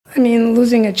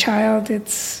losing a child,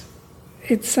 it's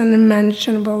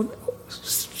unimaginable,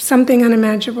 something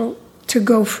unimaginable to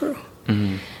go through.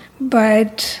 Mm-hmm.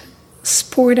 But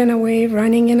sport in a way,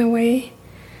 running in a way,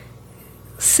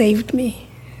 saved me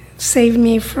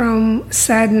from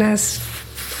sadness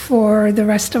for the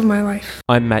rest of my life.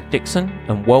 I'm Matt Dixon,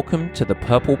 and welcome to the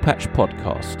Purple Patch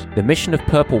Podcast. The mission of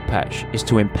Purple Patch is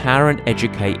to empower and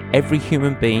educate every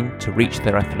human being to reach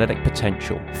their athletic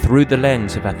potential. Through the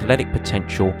lens of athletic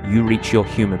potential, you reach your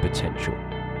human potential.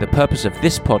 The purpose of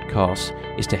this podcast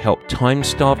is to help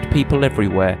time-starved people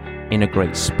everywhere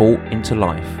integrate sport into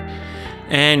life.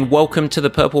 And welcome to the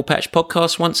Purple Patch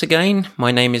Podcast once again.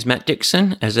 My name is Matt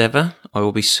Dixon. As ever, I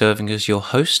will be serving as your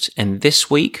host. And this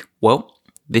week,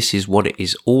 this is what it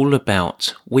is all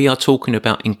about. We are talking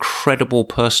about incredible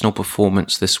personal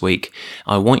performance this week.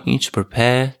 I want you to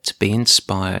prepare to be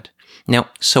inspired. Now,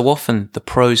 so often the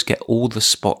pros get all the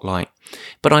spotlight.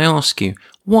 But I ask you,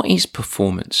 what is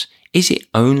performance? Is it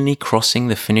only crossing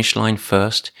the finish line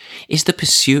first? Is the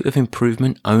pursuit of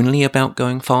improvement only about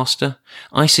going faster?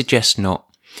 I suggest not.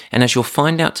 And as you'll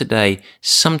find out today,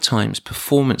 sometimes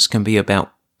performance can be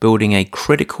about building a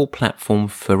critical platform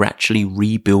for actually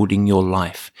rebuilding your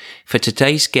life. For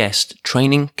today's guest,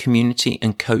 training, community,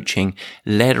 and coaching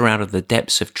led her out of the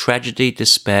depths of tragedy,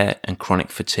 despair, and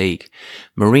chronic fatigue.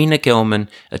 Marina Gelman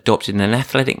adopted an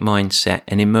athletic mindset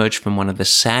and emerged from one of the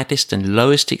saddest and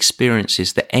lowest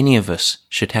experiences that any of us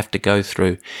should have to go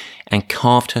through, and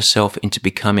carved herself into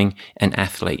becoming an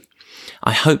athlete.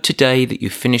 I hope today that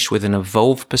you finish with an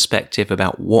evolved perspective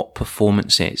about what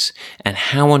performance is and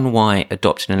how and why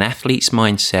adopting an athlete's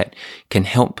mindset can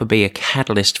help be a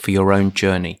catalyst for your own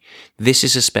journey. This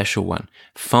is a special one.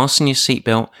 Fasten your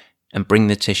seatbelt and bring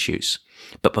the tissues.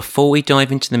 But before we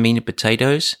dive into the meat and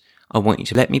potatoes, I want you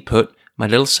to let me put my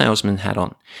little salesman hat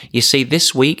on. You see,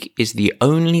 this week is the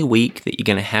only week that you're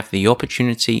going to have the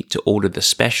opportunity to order the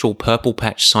special Purple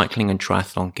Patch cycling and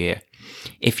triathlon gear.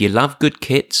 If you love good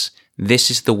kits,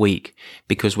 this is the week,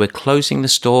 because we're closing the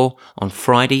store on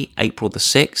Friday, April the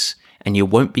 6th, and you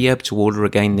won't be able to order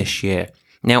again this year.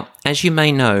 Now, as you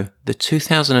may know, the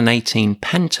 2018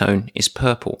 Pantone is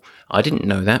purple. I didn't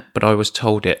know that, but I was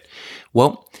told it.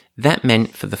 Well, that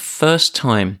meant for the first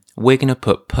time, we're going to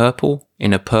put purple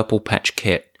in a Purple Patch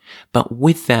kit. But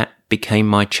with that became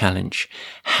my challenge.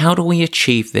 How do we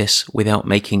achieve this without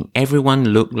making everyone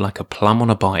look like a plum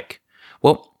on a bike?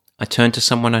 Well, I turned to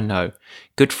someone I know,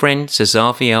 good friend Cesar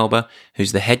Villalba,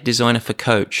 who's the head designer for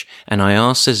Coach, and I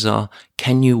asked Cesar,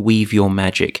 can you weave your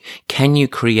magic? Can you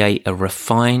create a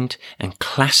refined and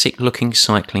classic looking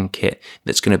cycling kit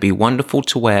that's going to be wonderful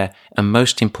to wear and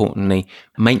most importantly,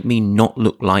 make me not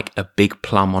look like a big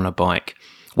plum on a bike?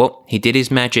 Well, he did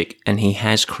his magic and he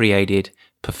has created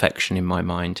perfection in my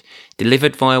mind.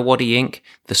 Delivered via Waddy Inc.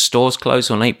 The stores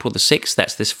close on April the 6th.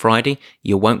 That's this Friday.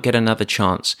 You won't get another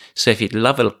chance. So if you'd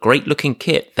love a great looking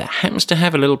kit that happens to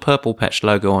have a little Purple Patch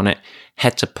logo on it,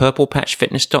 head to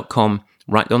purplepatchfitness.com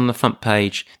right on the front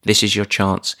page. This is your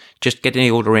chance. Just get the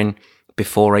order in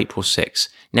before April 6th.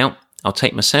 Now, I'll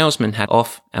take my salesman hat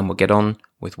off and we'll get on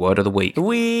with Word of the Week.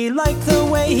 We like the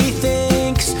way he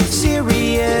thinks,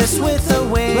 serious with a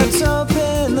wink. Let's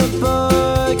open the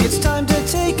book, it's time to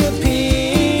take a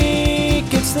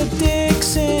peek. It's the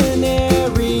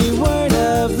Dictionary Word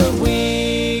of the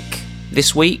Week.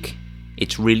 This week,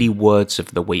 it's really Words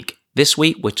of the Week. This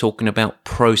week, we're talking about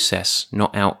process,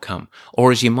 not outcome.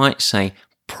 Or as you might say,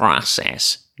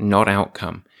 process, not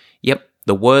outcome. Yep,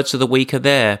 the words of the week are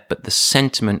there, but the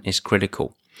sentiment is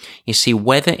critical. You see,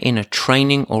 whether in a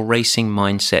training or racing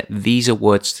mindset, these are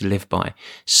words to live by.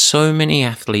 So many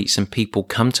athletes and people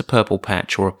come to Purple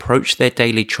Patch or approach their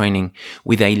daily training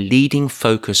with a leading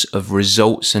focus of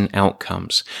results and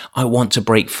outcomes. I want to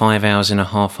break 5 hours in a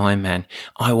half Ironman.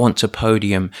 I want to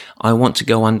podium. I want to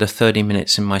go under 30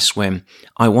 minutes in my swim.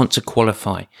 I want to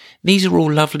qualify. These are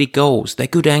all lovely goals. They're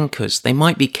good anchors. They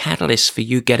might be catalysts for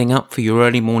you getting up for your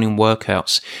early morning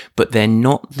workouts, but they're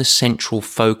not the central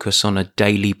focus on a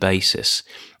daily basis.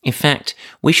 In fact,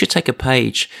 we should take a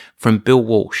page from Bill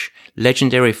Walsh,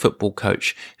 legendary football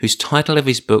coach, whose title of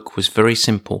his book was very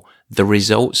simple, The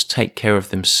Results Take Care of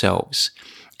Themselves.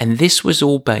 And this was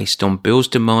all based on Bill's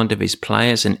demand of his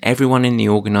players and everyone in the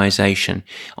organization.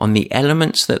 On the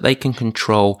elements that they can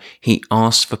control, he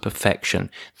asked for perfection.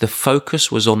 The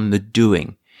focus was on the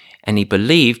doing. And he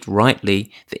believed,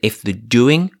 rightly, that if the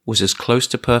doing was as close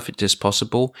to perfect as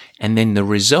possible, and then the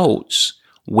results,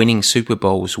 winning Super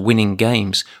Bowls, winning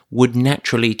games, would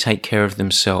naturally take care of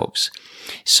themselves.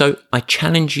 So I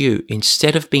challenge you,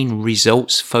 instead of being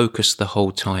results focused the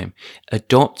whole time,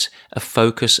 adopt a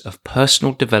focus of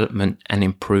personal development and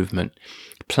improvement.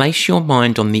 Place your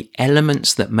mind on the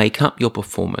elements that make up your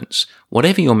performance,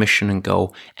 whatever your mission and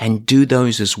goal, and do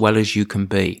those as well as you can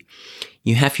be.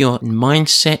 You have your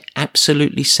mindset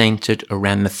absolutely centered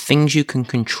around the things you can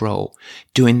control,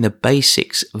 doing the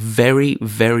basics very,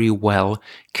 very well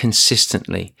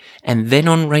consistently. And then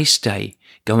on race day,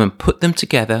 go and put them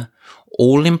together,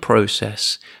 all in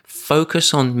process.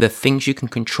 Focus on the things you can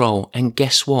control. And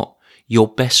guess what? Your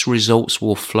best results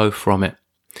will flow from it.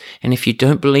 And if you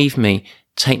don't believe me,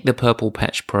 take the Purple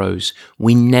Patch Pros.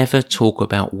 We never talk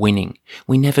about winning.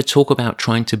 We never talk about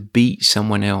trying to beat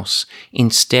someone else.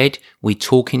 Instead, we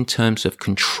talk in terms of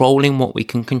controlling what we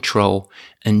can control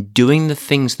and doing the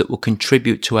things that will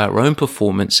contribute to our own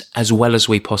performance as well as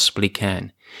we possibly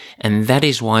can. And that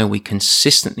is why we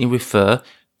consistently refer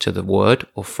to the word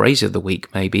or phrase of the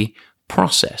week, maybe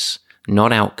process,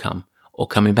 not outcome. Or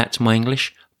coming back to my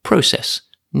English, process,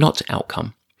 not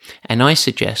outcome. And I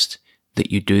suggest that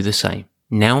you do the same.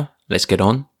 Now, let's get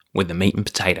on with the meat and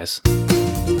potatoes.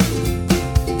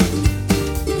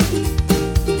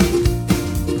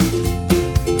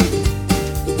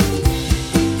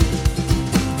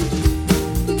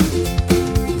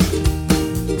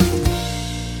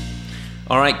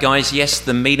 All right, guys, yes,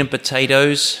 the meat and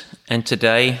potatoes. And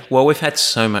today, well, we've had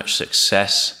so much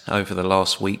success over the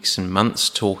last weeks and months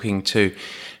talking to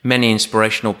many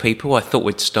inspirational people. I thought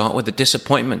we'd start with a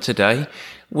disappointment today.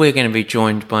 We're going to be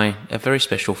joined by a very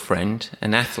special friend,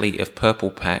 an athlete of Purple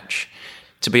Patch.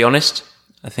 To be honest,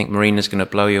 I think Marina's going to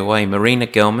blow you away. Marina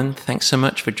Gelman, thanks so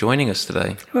much for joining us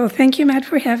today. Well, thank you, Matt,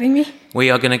 for having me. We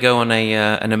are going to go on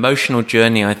an emotional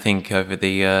journey, I think, over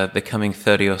the coming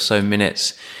 30 or so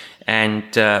minutes. And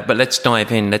but let's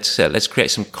dive in. Let's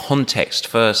create some context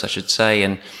first, I should say.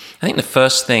 And I think the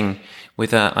first thing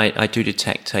with I do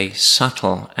detect a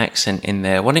subtle accent in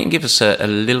there. Why don't you give us a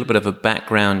little bit of a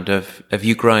background of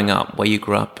you growing up, where you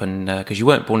grew up, and because you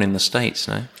weren't born in the States,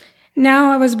 no?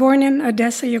 No, I was born in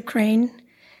Odessa, Ukraine.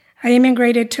 I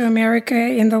immigrated to America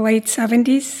in the late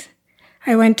 70s.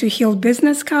 I went to Hill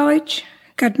Business College,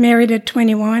 got married at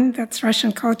 21. That's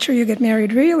Russian culture. You get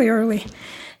married really early.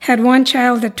 Had one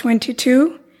child at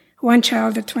 22, one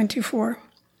child at 24.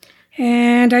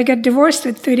 And I got divorced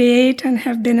at 38 and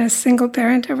have been a single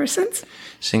parent ever since.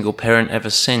 Single parent ever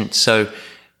since. So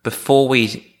before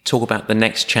we talk about the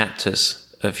next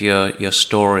chapters of your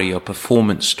story, your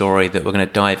performance story that we're going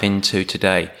to dive into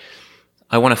today,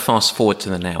 I want to fast forward to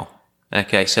the now.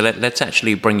 Okay, so let's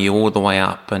actually bring you all the way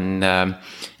up and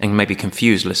maybe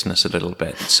confuse listeners a little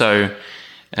bit. So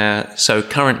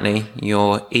currently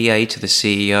you're EA to the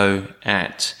CEO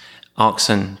at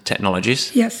Arxon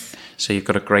Technologies. Yes. So you've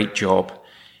got a great job.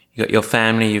 You've got your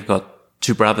family. You've got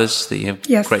two brothers that you have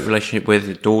a great relationship with,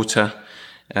 a daughter,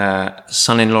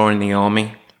 son-in-law in the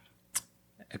army,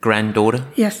 a granddaughter.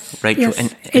 Yes. Rachel, yes.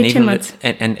 and 18 months.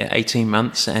 And 18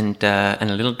 months and a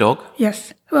little dog.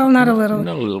 Yes. Well, not a little.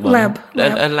 Not a little one. Lab.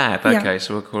 A lab. Okay, yeah.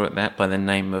 So we'll call it that by the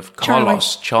name of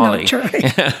Carlos. Charlie. No,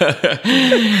 Charlie.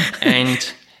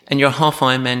 And you're a half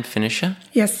Ironman finisher.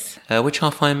 Yes. Which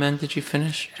half Ironman did you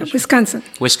finish?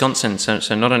 Wisconsin.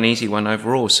 So not an easy one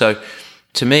overall. So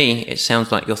to me, it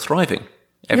sounds like you're thriving.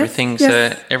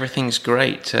 Everything's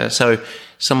great. So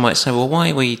some might say, well,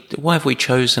 why have we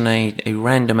chosen a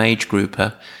random age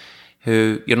grouper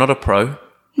who you're not a pro?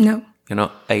 No. You're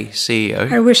not a CEO.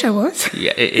 I wish I was.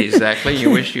 Yeah, exactly. You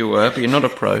wish you were, but you're not a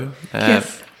pro.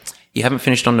 Yes. You haven't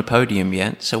finished on the podium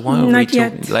yet, so why are we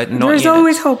talking? There's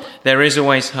always hope. There is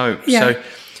always hope. Yeah.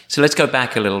 So let's go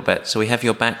back a little bit. So we have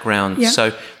your background. Yeah.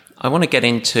 So I want to get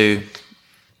into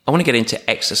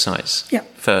exercise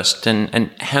first,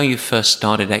 and how you first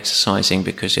started exercising,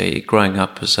 because you're growing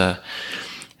up as a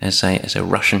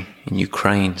Russian in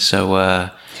Ukraine.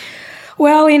 So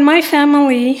well, in my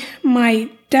family, my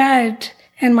dad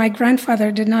and my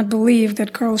grandfather did not believe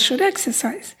that girls should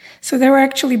exercise, so they were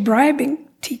actually bribing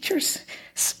teachers,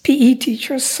 PE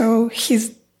teachers, so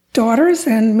his daughters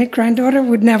and my granddaughter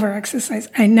would never exercise.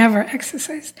 I never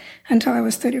exercised until I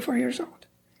was 34 years old.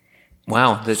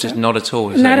 Wow, that's just not at all.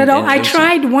 Not at all. I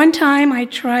tried one time. I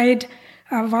tried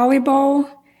volleyball,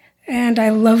 and I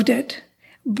loved it.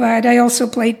 But I also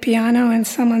played piano, and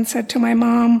someone said to my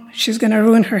mom, she's going to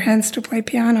ruin her hands to play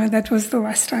piano. That was the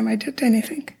last time I did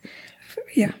anything.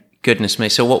 Yeah. Goodness me.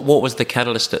 So what was the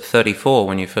catalyst at 34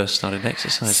 when you first started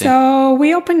exercising? So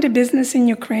we opened a business in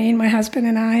Ukraine, my husband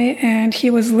and I, and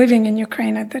he was living in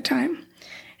Ukraine at the time.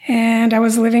 And I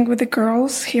was living with the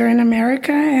girls here in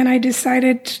America, and I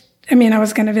decided, I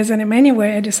was going to visit him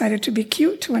anyway. I decided to be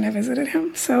cute when I visited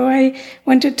him. So I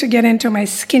wanted to get into my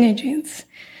skinny jeans.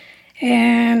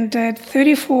 And at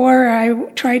 34,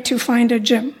 I tried to find a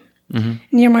gym.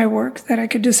 near my work that I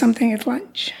could do something at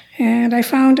lunch. And I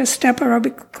found a step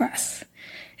aerobic class.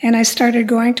 And I started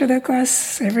going to that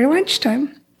class every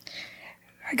lunchtime.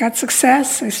 I got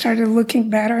success. I started looking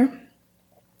better.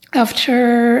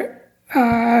 After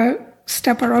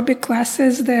step aerobic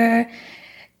classes, the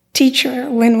teacher,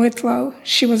 Lynn Whitlow,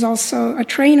 she was also a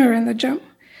trainer in the gym.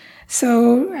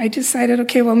 So I decided,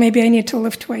 okay, well, maybe I need to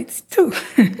lift weights too.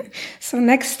 So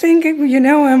next thing you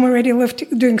know, I'm already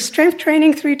doing strength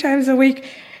training 3 times a week,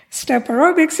 step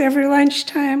aerobics every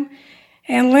lunchtime.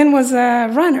 And Lynn was a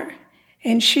runner,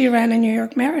 and she ran a New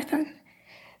York Marathon.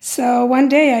 So one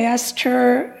day I asked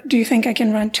her, do you think I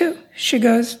can run too? She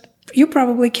goes, you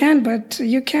probably can, but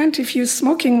you can't if you're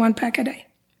smoking 1 pack a day.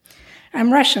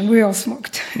 I'm Russian. We all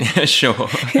smoked. Yeah, sure.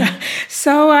 Yeah.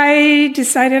 So I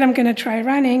decided I'm going to try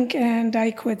running, and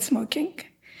I quit smoking.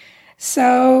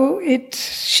 So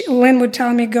Lynn would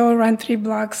tell me, go run 3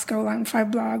 blocks, go run 5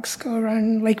 blocks, go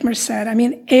run Lake Merced. I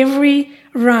mean, every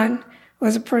run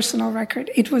was a personal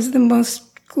record. It was the most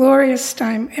glorious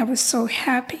time. I was so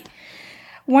happy.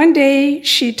 One day,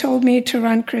 she told me to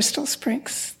run Crystal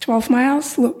Springs, 12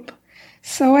 miles loop.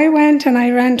 So I went and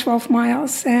I ran 12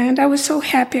 miles, and I was so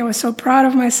happy. I was so proud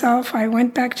of myself. I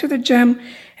went back to the gym,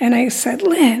 and I said,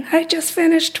 Lynn, I just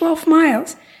finished 12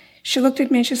 miles. She looked at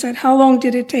me and she said, how long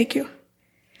did it take you?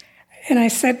 And I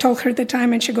told her the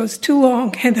time, and she goes, too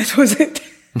long, and that was it.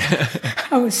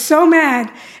 I was so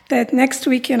mad that next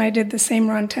weekend I did the same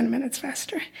run 10 minutes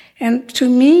faster. And to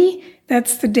me,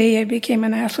 that's the day I became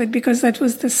an athlete, because that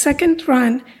was the second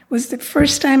run, was the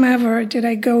first time ever did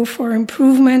I go for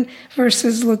improvement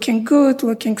versus looking good,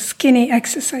 looking skinny,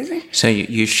 exercising. So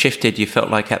you shifted, you felt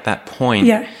like at that point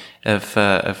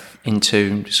of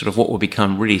into sort of what will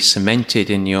become really cemented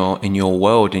in your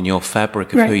world, in your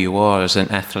fabric of who you are as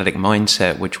an athletic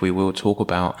mindset, which we will talk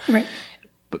about. Right.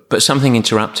 But something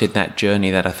interrupted that journey,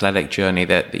 that athletic journey,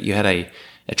 that you had a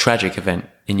tragic event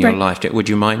in your life. Would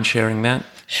you mind sharing that?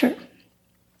 Sure.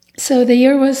 So the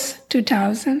year was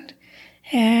 2000,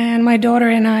 and my daughter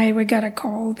and I, we got a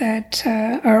call that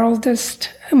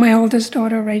my oldest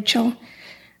daughter, Rachel,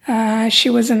 she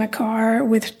was in a car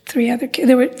with 3 other kids.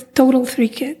 There were total 3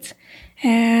 kids,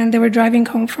 and they were driving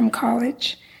home from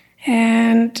college,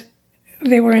 and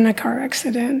they were in a car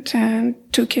accident, and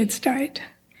 2 kids died.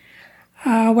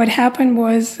 What happened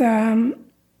was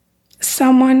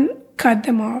someone cut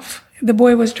them off. The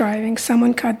boy was driving.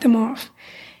 Someone cut them off.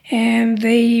 And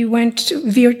they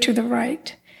veered to the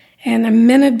right. And a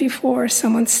minute before,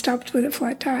 someone stopped with a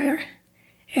flat tire.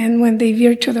 And when they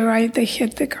veered to the right, they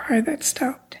hit the car that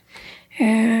stopped.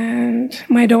 And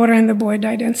my daughter and the boy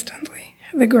died instantly.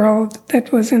 The girl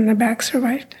that was in the back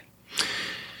survived.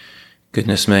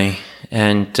 Goodness me.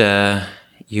 And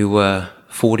you were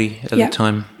 40 at the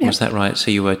time, was that right? So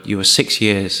you were 6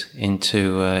 years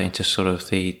into sort of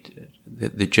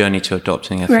the journey to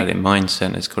adopting athletic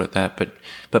mindset, let's call it that.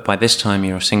 But by this time,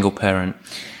 you're a single parent.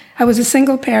 I was a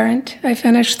single parent. I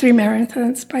finished 3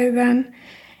 marathons by then.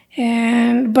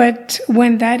 But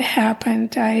when that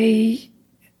happened, I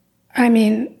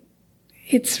mean,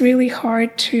 it's really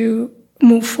hard to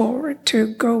move forward,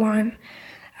 to go on.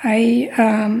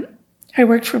 I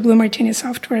worked for Blue Martini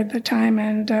Software at the time,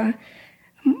 and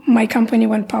my company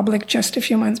went public just a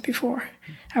few months before.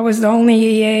 I was the only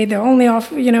EA, the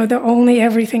only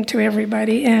everything to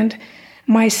everybody. And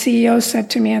my CEO said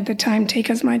to me at the time, take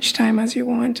as much time as you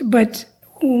want. But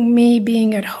me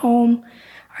being at home,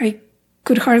 I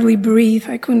could hardly breathe.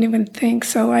 I couldn't even think.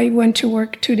 So I went to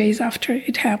work 2 days after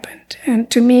it happened. And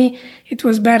to me, it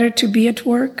was better to be at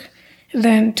work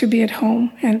than to be at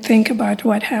home and think about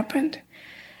what happened.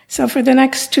 So for the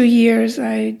next 2 years,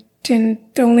 the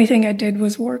only thing I did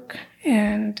was work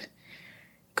and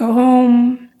go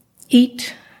home,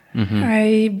 eat. Mm-hmm.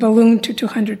 I ballooned to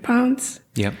 200 pounds.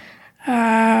 Yep.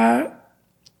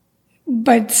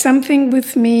 But something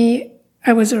with me,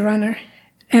 I was a runner,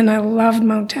 and I loved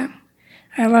mountain.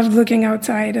 I loved looking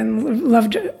outside and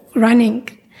loved running.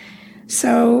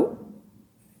 So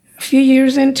a few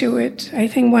years into it, I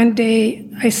think one day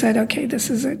I said, okay, this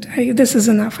is it. This is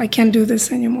enough. I can't do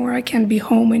this anymore. I can't be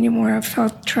home anymore. I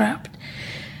felt trapped.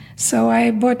 So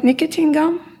I bought nicotine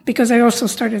gum, because I also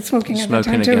started smoking at the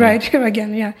time.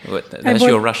 Again, yeah. Well, that's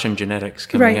your Russian genetics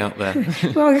coming out there.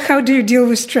 Well, how do you deal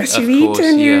with stress? You eat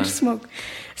and you smoke.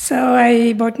 So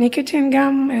I bought nicotine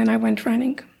gum and I went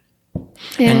running.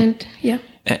 And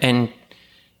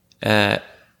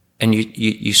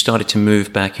you started to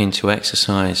move back into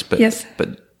exercise, but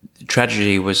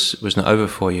tragedy was not over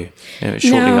for you.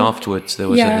 Shortly afterwards, there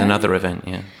was another event.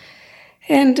 Yeah.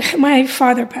 And my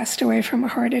father passed away from a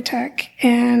heart attack,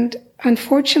 and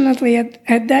unfortunately,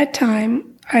 at that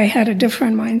time, I had a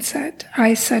different mindset.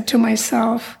 I said to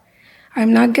myself,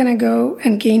 I'm not going to go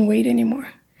and gain weight anymore.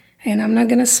 And I'm not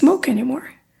going to smoke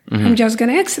anymore. I'm just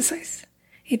going to exercise.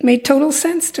 It made total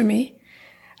sense to me.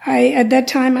 At that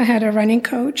time, I had a running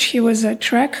coach. He was a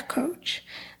track coach.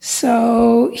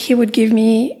 So he would give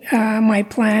me my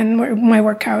plan, my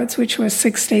workouts, which was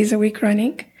 6 days a week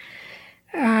running.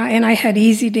 And I had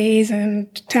easy days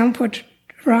and tempo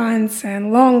runs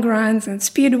and long runs and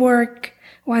speed work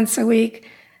once a week.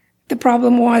 The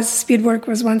problem was speed work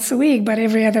was once a week, but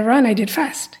every other run I did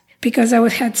fast because I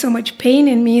had so much pain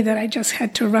in me that I just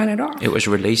had to run it off. It was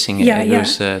releasing it. Yeah, it yeah.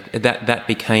 Was, that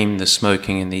became the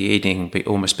smoking and the eating, but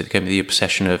almost became the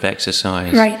obsession of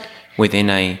exercise. Right.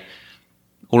 Within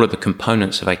all of the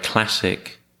components of a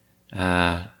classic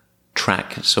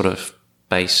track sort of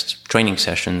based training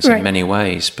sessions in many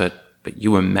ways, but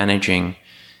you were managing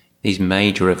these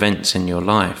major events in your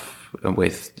life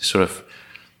with sort of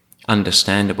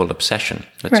understandable obsession.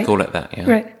 Let's call it that. Yeah.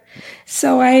 Right.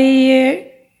 So I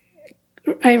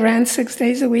ran 6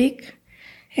 days a week,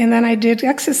 and then I did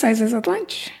exercises at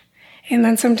lunch, and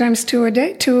then sometimes 2 at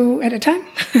a time.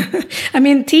 I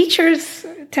mean, teachers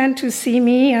tend to see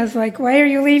me as like, why are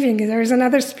you leaving? There's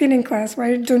another spinning class.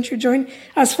 Why don't you join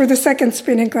us for the second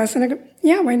spinning class? And I go,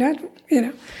 yeah, why not?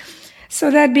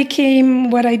 So that became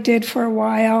what I did for a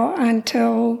while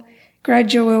until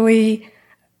gradually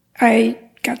I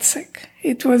got sick.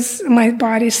 It was, my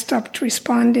body stopped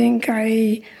responding.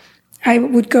 I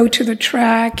would go to the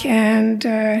track and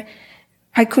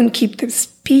I couldn't keep the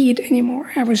speed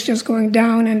anymore. I was just going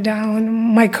down and down.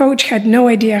 My coach had no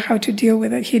idea how to deal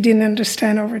with it. He didn't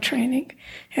understand overtraining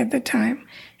at the time.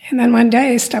 And then one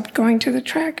day I stopped going to the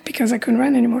track because I couldn't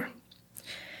run anymore.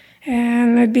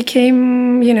 And it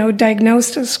became,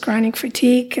 diagnosed as chronic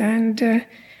fatigue, and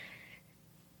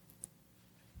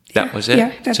that was it.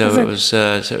 Yeah, that was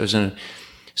it.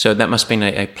 So that must have been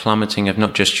a plummeting of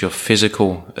not just your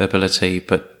physical ability,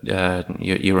 but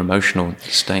your emotional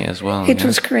state as well. It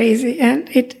was crazy, and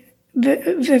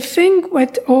the thing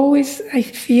what always I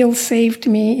feel saved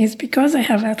me is because I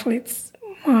have athlete's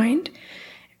mind.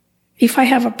 If I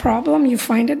have a problem, you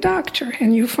find a doctor,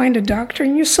 and you find a doctor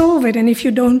and you solve it. And if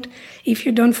you don't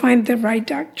find the right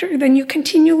doctor, then you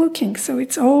continue looking. So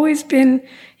it's always been,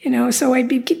 so I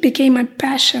became my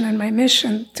passion and my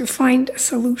mission to find a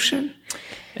solution.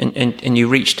 And you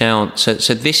reached out.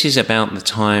 So this is about the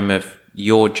time of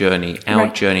your journey, our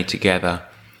journey together,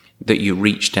 that you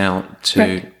reached out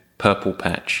to Purple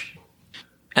Patch.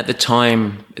 At the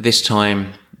time,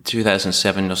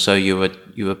 2007 or so, you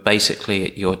were basically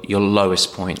at your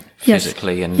lowest point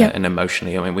physically and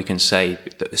emotionally. I mean, we can say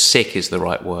that sick is the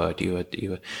right word. You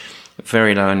were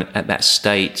very low, and at that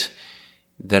state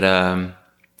that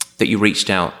you reached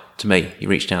out to me. You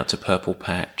reached out to Purple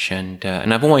Patch, and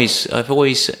I've always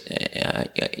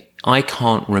I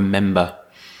can't remember,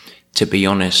 to be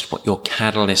honest, what your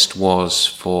catalyst was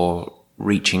for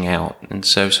reaching out. And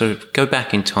so sort of go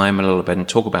back in time a little bit and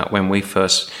talk about when we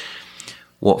first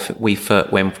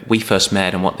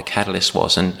met and what the catalyst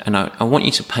was. And I want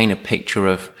you to paint a picture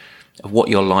of what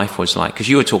your life was like, because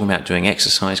you were talking about doing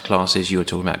exercise classes, you were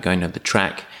talking about going to the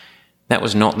track. That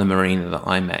was not the Marina that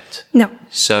I met. No.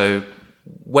 So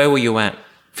where were you at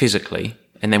physically?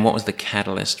 And then what was the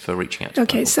catalyst for reaching out to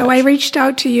Okay, so I reached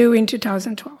out to you in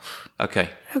 2012. Okay.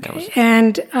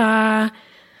 And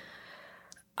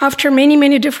after many,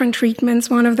 many different treatments,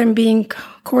 one of them being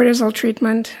cortisol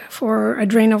treatment for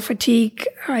adrenal fatigue,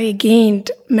 I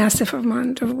gained massive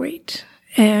amount of weight.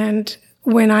 And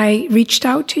when I reached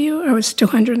out to you, I was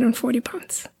 240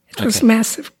 pounds. It was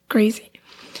massive, crazy.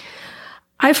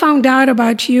 I found out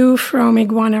about you from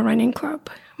Iguana Running Club.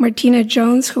 Martina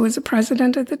Jones, who was the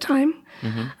president at the time,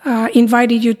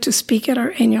 invited you to speak at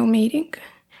our annual meeting.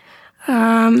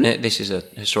 This is a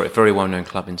historic, very well-known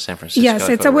club in San Francisco. Yes,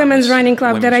 it's a women's running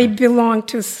club that I belonged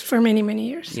to for many, many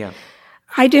years. Yeah.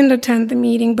 I didn't attend the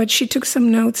meeting, but she took some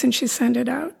notes and she sent it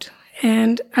out.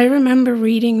 And I remember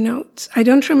reading notes. I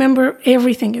don't remember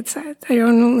everything it said. I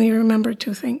only remember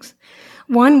 2 things.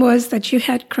 One was that you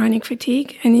had chronic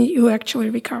fatigue and you actually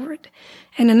recovered.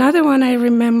 And another one, I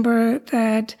remember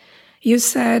that you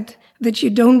said that you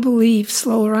don't believe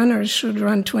slow runners should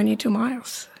run 22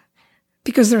 miles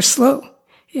because they're slow,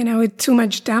 with too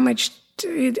much damage to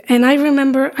it. And I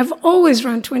remember I've always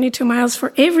run 22 miles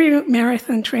for every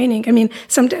marathon training. I mean,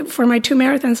 for my 2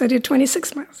 marathons, I did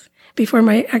 26 miles before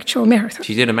my actual marathon.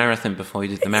 So you did a marathon before you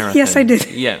did the marathon? Yes, I did.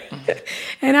 Yeah.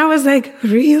 And I was like,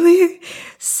 really?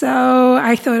 So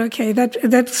I thought, okay,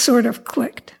 that sort of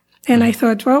clicked. And I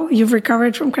thought, well, you've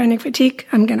recovered from chronic fatigue.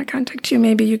 I'm going to contact you.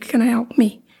 Maybe you can help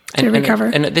me to recover.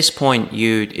 And at this point,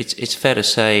 it's fair to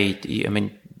say,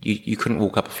 you couldn't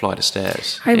walk up a flight of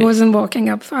stairs. I wasn't walking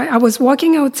up. I was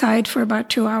walking outside for about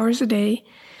 2 hours a day.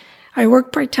 I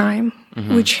worked part-time,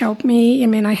 which helped me. I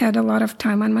mean, I had a lot of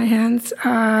time on my hands.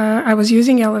 I was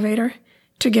using elevator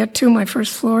to get to my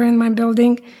first floor in my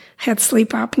building. I had sleep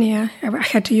apnea. I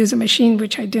had to use a machine,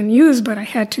 which I didn't use, but I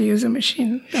had to use a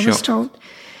machine, I was told.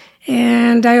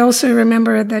 And I also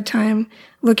remember at that time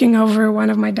looking over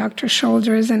one of my doctor's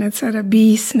shoulders, and it said a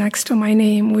Beast next to my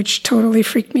name, which totally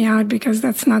freaked me out because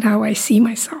that's not how I see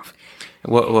myself.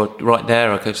 Well, right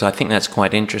there, because I think that's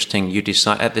quite interesting. You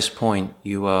decide at this point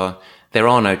there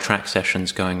are no track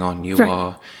sessions going on. You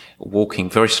are walking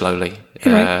very slowly,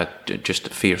 just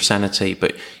for your sanity,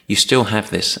 but you still have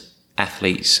this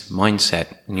athlete's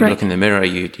mindset. When you look in the mirror,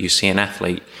 you see an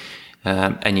athlete,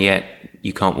 and yet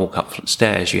you can't walk up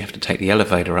stairs. You have to take the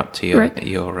elevator up to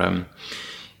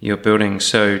your building.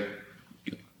 So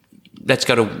let's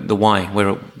go to the why.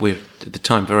 We're at the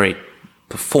time very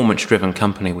performance-driven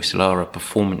company. We still are a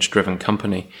performance-driven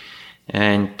company.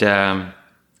 And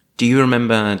do you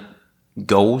remember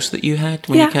goals that you had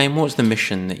when you came? What was the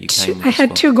mission that you came with? I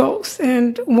had 2 goals.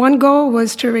 And one goal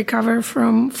was to recover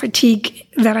from fatigue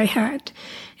that I had.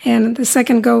 And the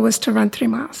second goal was to run 3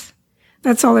 miles.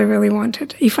 That's all I really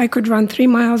wanted. If I could run 3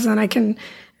 miles, then I can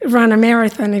run a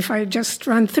marathon. If I just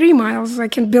run 3 miles, I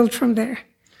can build from there.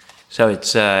 So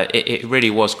it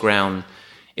really was ground.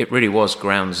 It really was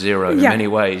ground zero in many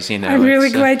ways. You know, I'm really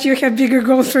glad you have bigger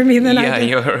goals for me than I did.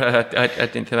 Yeah, I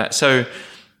didn't do that. So,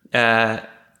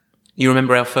 you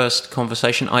remember our first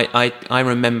conversation? I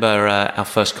remember our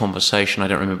first conversation. I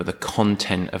don't remember the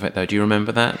content of it though. Do you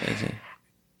remember that?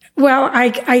 Well,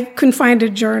 I couldn't find a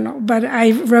journal, but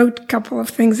I wrote a couple of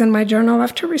things in my journal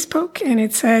after we spoke, and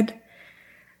it said,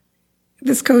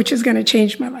 "This coach is going to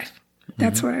change my life."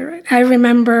 That's what I wrote. I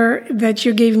remember that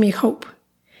you gave me hope.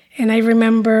 And I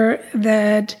remember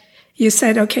that you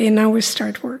said, "Okay, now we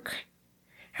start work."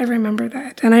 I remember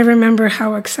that. And I remember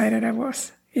how excited I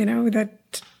was,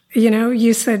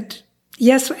 you said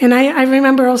yes. And I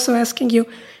remember also asking you,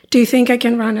 "Do you think I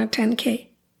can run a 10K?"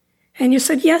 And you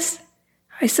said, "Yes."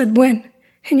 I said, "When?"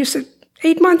 And you said,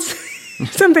 8 months,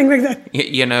 something like that.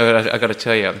 I got to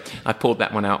tell you, I pulled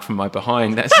that one out from my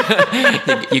behind. That's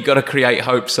you got to create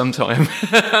hope sometime.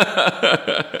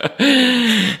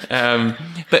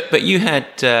 But you had,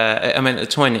 at the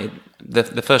time,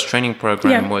 the first training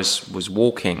program was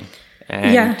walking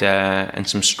and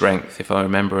some strength, if I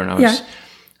remember, and I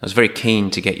was very keen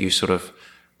to get you sort of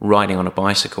riding on a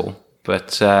bicycle,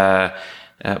 but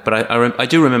I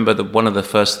do remember that one of the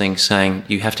first things saying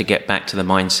you have to get back to the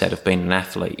mindset of being an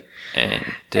athlete. And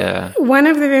one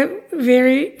of the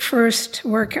very first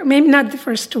workout, maybe not the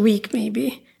first week,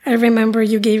 maybe, I remember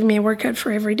you gave me a workout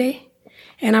for every day.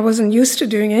 And I wasn't used to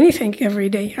doing anything every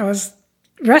day. I was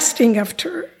resting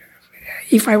after.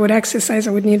 If I would exercise,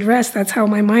 I would need rest. That's how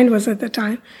my mind was at the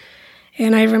time.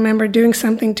 And I remember doing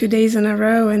something 2 days in a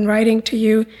row and writing to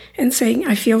you and saying,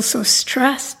 "I feel so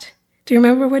stressed." Do you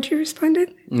remember what you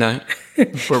responded? No,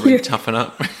 probably toughen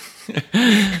up.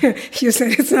 You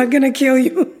said, "It's not going to kill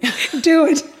you. Do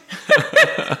it."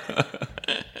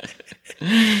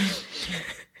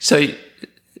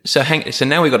 So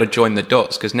now we've got to join the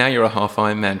dots, because now you're a half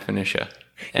Ironman finisher.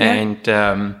 And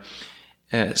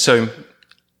so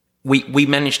we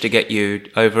managed to get you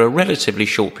over a relatively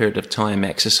short period of time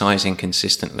exercising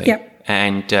consistently. Yep.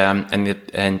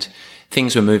 And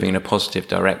things were moving in a positive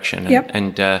direction.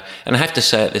 And I have to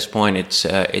say at this point,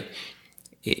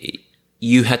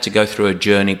 you had to go through a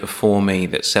journey before me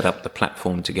that set up the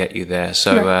platform to get you there.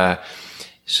 So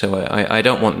I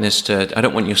don't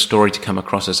want your story to come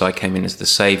across as I came in as the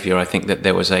savior. I think that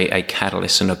there was a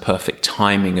catalyst and a perfect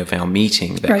timing of our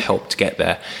meeting that helped get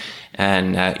there.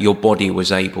 And your body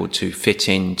was able to fit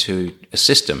into a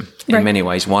system in many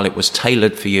ways. While it was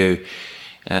tailored for you,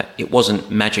 it wasn't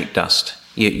magic dust.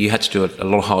 You had to do a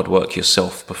lot of hard work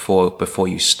yourself before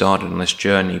you started on this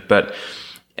journey. But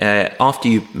after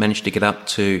you managed to get up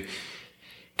to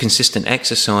consistent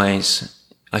exercise,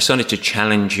 I started to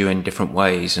challenge you in different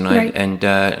ways. And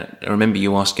I remember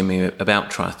you asking me about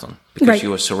triathlon, because you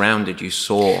were surrounded, you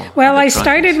saw. Well, I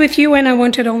started with you and I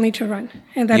wanted only to run.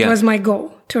 And that was my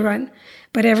goal, to run.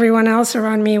 But everyone else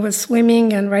around me was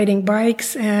swimming and riding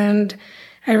bikes. And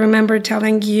I remember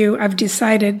telling you, "I've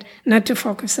decided not to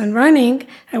focus on running.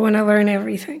 I want to learn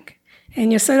everything."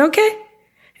 And you said, "Okay."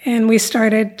 And we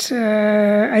started,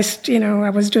 I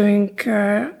was doing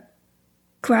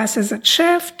classes at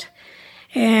Shift,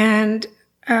 and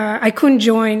I couldn't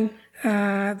join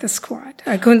the squad.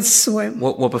 I couldn't swim.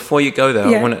 Well, before you go there,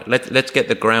 I want to let's get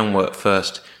the groundwork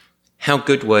first. How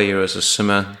good were you as a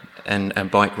swimmer and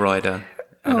bike rider?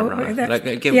 at a runner?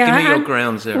 Give yeah, me your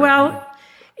grounds there. Well,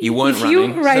 you weren't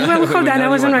running. Right, well, hold We on, know I you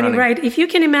wasn't weren't running, right. If you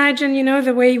can imagine,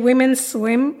 the way women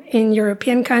swim in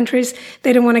European countries,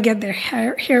 they don't want to get their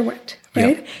hair wet,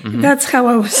 right? Yeah. Mm-hmm. That's how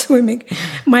I was swimming.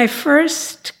 My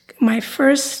first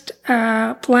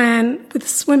plan with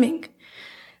swimming,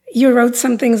 you wrote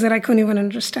some things that I couldn't even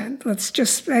understand.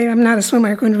 I'm not a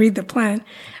swimmer, I couldn't read the plan.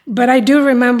 But I do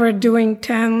remember doing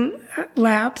 10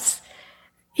 laps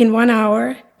in 1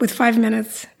 hour with 5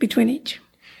 minutes between each.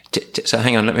 So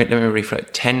hang on, let me rephrase.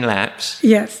 10 laps.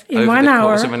 Yes, in over 1 the hour.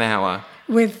 Course of an hour.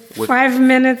 With 5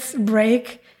 minutes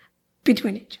break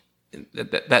between each.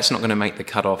 That's not going to make the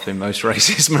cutoff in most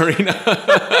races, Marina.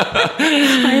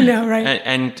 I know, right?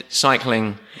 And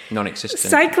cycling, non-existent.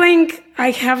 Cycling,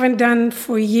 I haven't done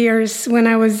for years. When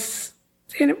I was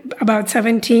about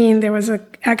 17, there was an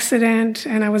accident,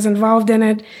 and I was involved in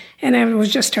it, and I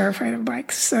was just terrified of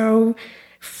bikes. So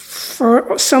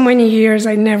for so many years,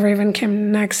 I never even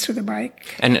came next to the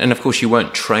bike. And of course, you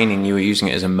weren't training. You were using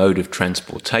it as a mode of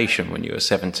transportation when you were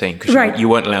 17, because right. you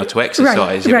weren't allowed to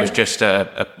exercise. Right. It was just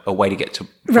a way to get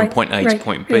from point A to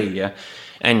point B. Yeah.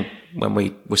 And when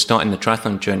we were starting the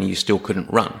triathlon journey, you still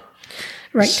couldn't run.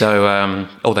 Right. So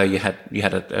although you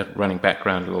had a running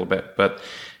background a little bit, but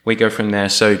we go from there.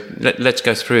 So let's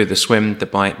go through the swim, the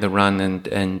bike, the run,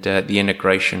 and the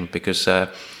integration, because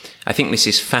I think this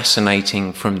is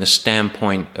fascinating from the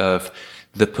standpoint of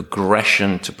the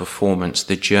progression to performance,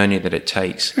 the journey that it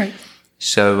takes. Right.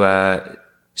 So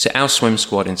our swim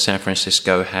squad in San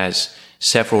Francisco has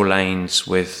several lanes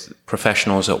with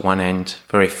professionals at one end,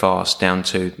 very fast, down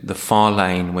to the far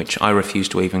lane, which I refuse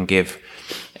to even give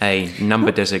a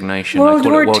number designation. World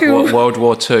War II. World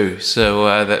War II.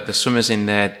 So the swimmers in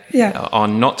there are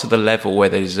not to the level where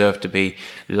they deserve to be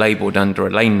labelled under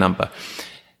a lane number.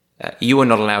 You were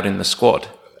not allowed in the squad.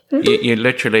 Mm-hmm. You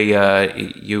literally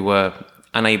you were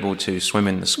unable to swim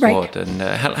in the squad. Right. And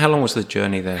how long was the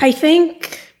journey there? I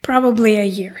think probably a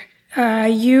year.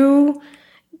 You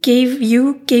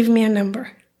gave me a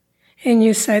number, and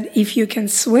you said, if you can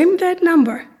swim that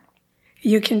number,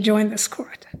 you can join the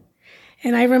squad.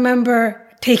 And I remember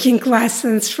taking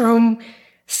lessons from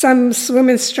some swim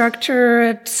instructor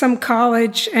at some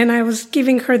college, and I was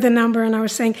giving her the number, and I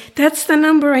was saying, that's the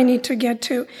number I need to get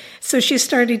to. So she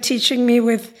started teaching me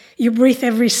with, you breathe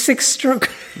every 6th stroke.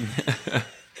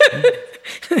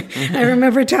 I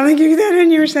remember telling you that,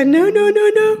 and you said, no.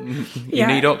 You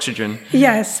need oxygen.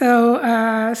 Yeah, so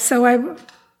I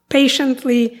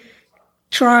patiently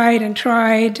tried,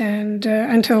 and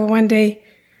until one day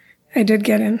I did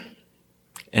get in.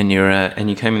 And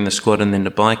you came in the squad, and then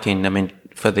the biking. I mean,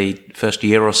 for the first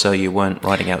year or so, you weren't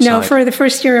riding outside. No, for the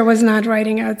first year, I was not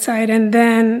riding outside, and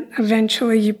then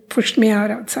eventually you pushed me out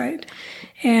outside.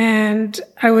 And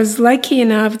I was lucky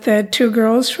enough that 2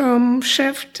 girls from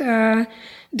Shift,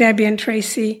 Debbie and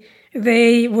Tracy,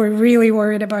 they were really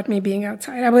worried about me being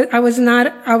outside. I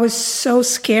was so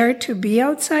scared to be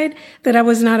outside that I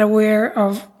was not aware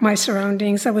of my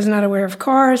surroundings. I was not aware of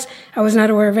cars. I was not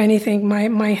aware of anything.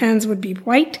 My hands would be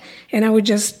white, and I would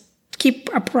just keep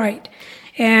upright.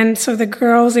 And so the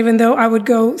girls, even though I would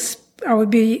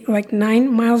be like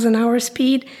 9 miles an hour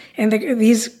speed, and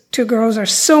these 2 girls are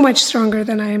so much stronger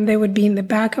than I am. They would be in the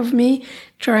back of me,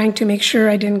 trying to make sure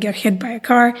I didn't get hit by a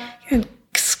car, and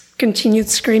continued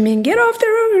screaming, get off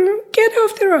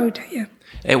the road. Yeah.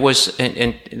 It was,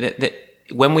 and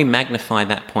when we magnify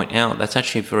that point out, that's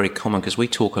actually very common, because we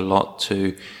talk a lot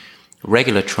to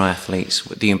regular triathletes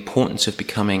with the importance of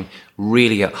becoming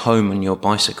really at home on your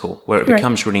bicycle, where it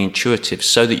becomes really intuitive,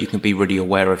 so that you can be really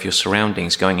aware of your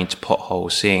surroundings, going into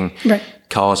potholes, seeing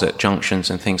cars at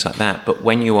junctions and things like that. But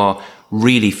when you are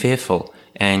really fearful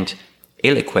and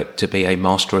ill-equipped to be a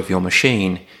master of your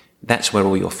machine, that's where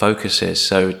all your focus is.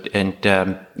 So, and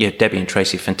Debbie and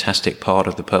Tracy, fantastic part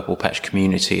of the Purple Patch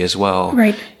community as well,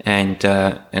 right? And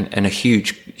a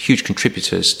huge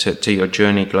contributors to your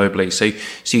journey globally. So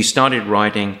you started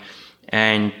riding,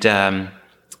 and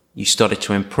you started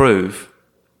to improve,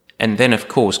 and then, of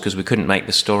course, because we couldn't make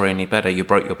the story any better, you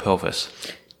broke your pelvis.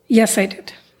 Yes, I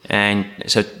did. And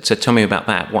so tell me about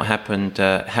that. What happened?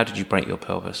 How did you break your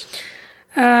pelvis?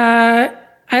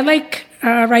 I like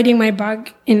riding my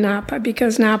bike in Napa,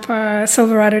 because Napa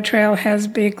Silverado Trail has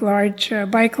big, large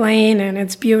bike lane, and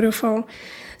it's beautiful.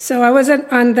 So I was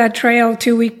on that trail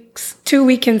 2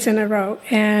 weekends in a row.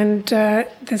 And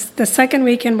the second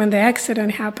weekend, when the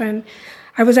accident happened,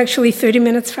 I was actually 30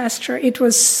 minutes faster. It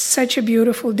was such a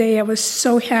beautiful day. I was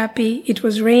so happy. It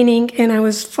was raining, and I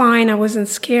was fine. I wasn't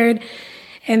scared.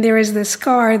 And there is this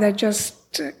car that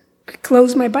just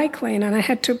closed my bike lane, and I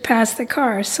had to pass the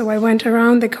car. So I went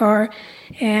around the car,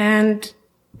 and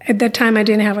at that time I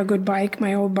didn't have a good bike,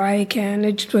 my old bike, and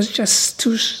it was just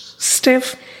too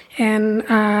stiff. And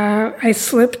I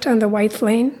slipped on the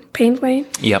paint lane.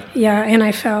 Yep. Yeah, and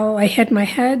I fell. I hit my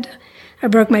head. I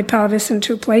broke my pelvis in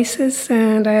 2 places,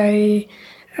 and I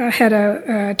had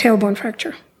a tailbone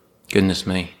fracture. Goodness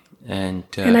me. And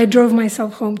I drove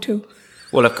myself home too.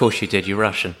 Well, of course you did. You're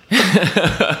Russian.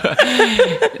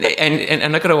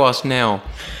 and I got to ask now,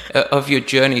 of your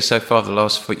journey so far, the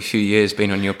last few years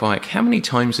being on your bike, how many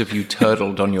times have you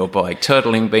turtled on your bike?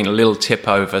 Turtling being a little tip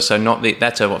over, so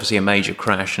that's obviously a major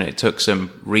crash, and it took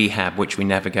some rehab, which we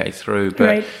navigated through. But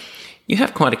right. You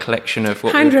have quite a collection of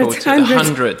what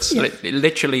hundreds, yes.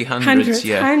 Literally hundreds,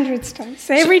 yeah. Hundreds times.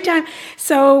 So every time.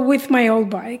 So with my old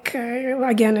bike,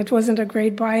 again, it wasn't a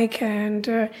great bike,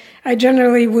 and I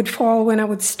generally would fall when I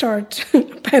would start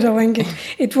pedaling.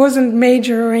 It wasn't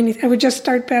major or anything. I would just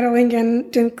start pedaling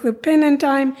and didn't clip in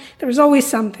time. There was always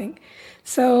something.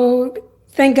 So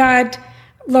thank God,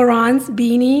 Laurence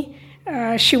Beanie,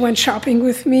 she went shopping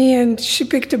with me and she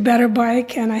picked a better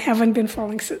bike, and I haven't been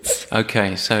falling since.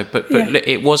 Okay, so but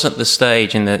it wasn't the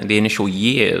stage in the initial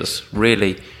years,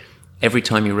 really. Every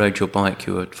time you rode your bike,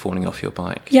 you were falling off your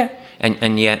bike. Yeah.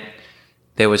 And yet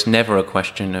there was never a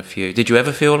question of you. Did you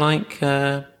ever feel like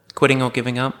quitting or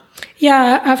giving up?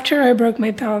 Yeah, after I broke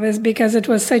my pelvis, because it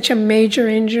was such a major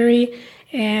injury.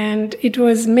 And it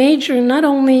was major not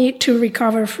only to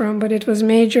recover from, but it was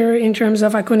major in terms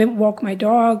of I couldn't walk my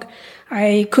dog.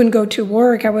 I couldn't go to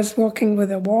work. I was walking with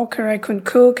a walker. I couldn't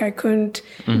cook. I couldn't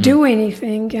do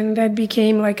anything. And that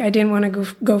became like I didn't want to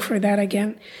go for that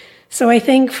again. So I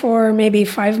think for maybe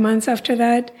 5 months after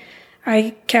that,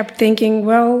 I kept thinking,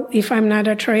 well, if I'm not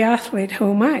a triathlete,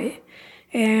 who am I?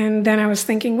 And then I was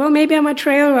thinking, well, maybe I'm a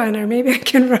trail runner. Maybe I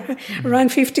can run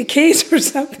 50 Ks or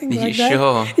something like that.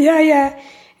 Sure? Yeah.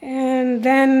 And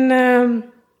then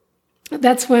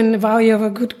that's when the value of a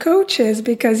good coach is,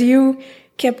 because you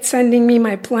kept sending me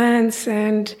my plans.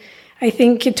 And I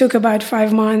think it took about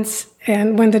 5 months,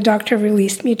 and when the doctor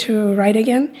released me to ride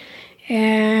again.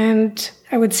 And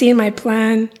I would see in my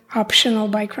plan, optional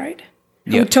bike ride.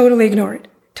 I would totally ignore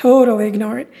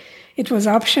it. It was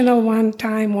optional one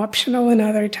time, optional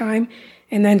another time,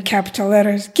 and then capital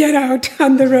letters, get out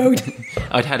on the road.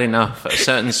 I'd had enough. At a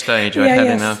certain stage, I'd had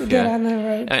enough. Get on the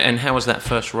road. And how was that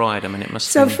first ride? I mean, it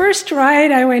must have been... So first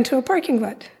ride, I went to a parking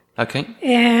lot. Okay.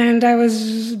 And I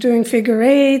was doing figure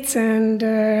eights and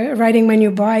riding my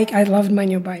new bike. I loved my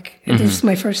new bike. This was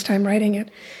my first time riding it.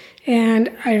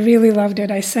 And I really loved it.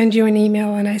 I sent you an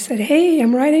email and I said, hey,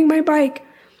 I'm riding my bike.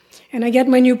 And I get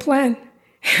my new plan.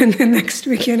 And the next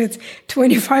weekend it's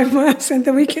 25 miles, and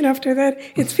the weekend after that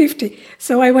it's 50.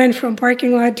 So I went from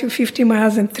parking lot to 50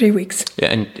 miles in 3 weeks.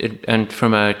 Yeah, and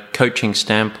from a coaching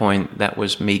standpoint, that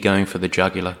was me going for the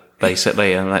jugular,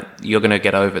 basically, and that you're going to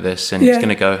get over this, and it's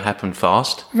going to happen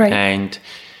fast, right? And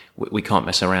we can't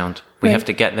mess around. We have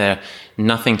to get there.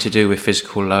 Nothing to do with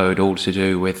physical load, all to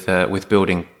do with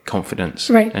building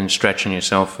confidence, right? And stretching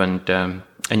yourself,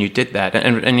 and you did that.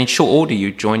 And in short order, you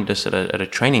joined us at a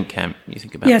training camp. You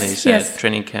think about these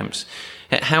training camps.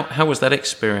 How was that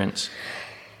experience?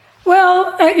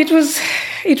 Well,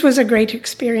 it was a great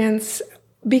experience,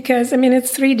 because, I mean,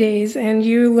 it's 3 days and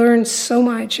you learn so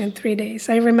much in 3 days.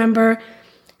 I remember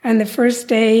on the first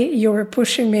day you were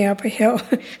pushing me up a hill.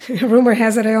 Rumor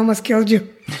has it I almost killed you.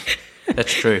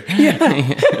 That's true. Yeah.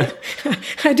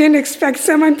 I didn't expect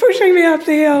someone pushing me up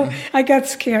the hill. I got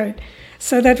scared.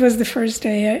 So that was the first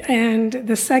day. And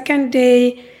the second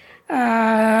day,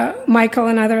 Michael,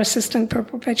 another assistant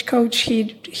Purple Patch coach,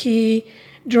 he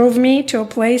drove me to a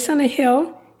place on a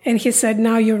hill, and he said,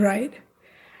 now you ride.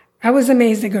 I was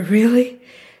amazed. I go, really?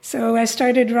 So I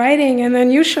started riding, and then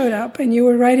you showed up, and you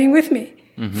were riding with me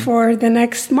for the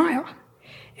next mile.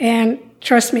 And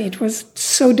trust me, it was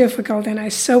so difficult, and I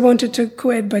so wanted to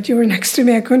quit, but you were next to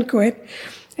me. I couldn't quit.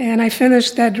 And I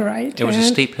finished that ride. It was a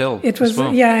steep hill. It was,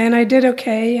 and I did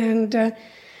okay. And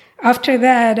after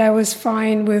that, I was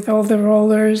fine with all the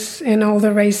rollers and all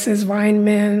the races,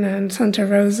 Vineman and Santa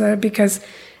Rosa, because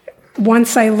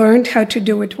once I learned how to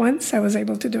do it once, I was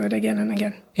able to do it again and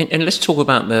again. And let's talk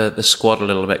about the squad a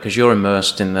little bit, because you're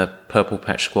immersed in the Purple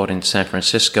Patch squad in San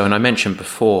Francisco. And I mentioned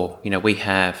before, we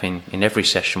have in every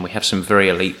session, we have some very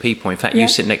elite people. In fact, you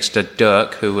sit next to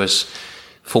Dirk, who was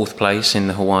 4th place in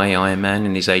the Hawaii Ironman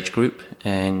in his age group,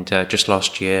 and just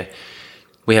last year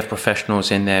we have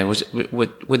professionals in there.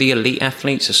 Were the elite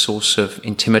athletes a source of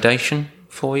intimidation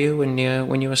for you when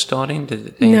you were starting?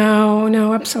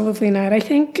 No, absolutely not. I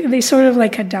think they sort of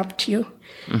like adopt you,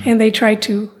 and they try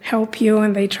to help you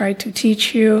and they try to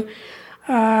teach you.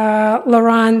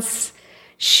 Laurence,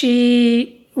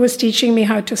 she was teaching me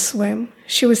how to swim.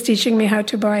 She was teaching me how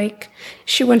to bike.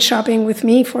 She went shopping with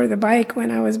me for the bike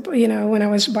when I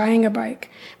was buying a bike.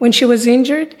 When she was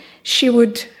injured, she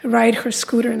would ride her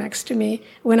scooter next to me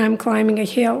when I'm climbing a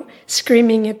hill,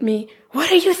 screaming at me, "What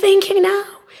are you thinking now?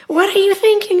 What are you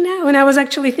thinking now?" And I was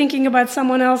actually thinking about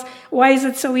someone else. Why is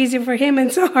it so easy for him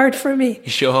and so hard for me?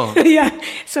 Sure. Yeah.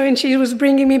 So, and she was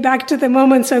bringing me back to the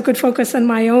moment so I could focus on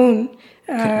my own.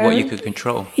 What you could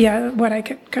control. Yeah, what I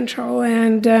could control.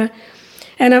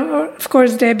 And of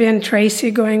course, Debbie and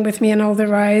Tracy going with me on all the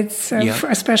rides,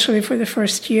 especially for the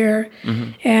first year. Mm-hmm.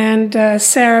 And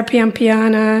Sarah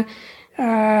Piampiana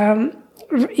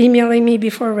emailing me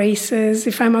before races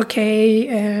if I'm okay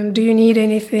and do you need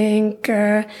anything.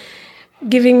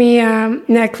 Giving me a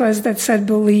necklace that said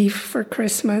 "Believe" for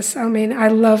Christmas. I mean, I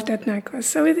love that necklace.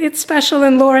 So it's special.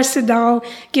 And Laura Sedal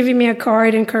giving me a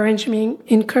card,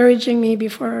 encouraging me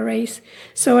before a race.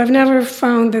 So I've never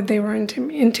found that they were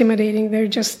intimidating.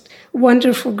 They're just a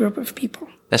wonderful group of people.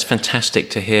 That's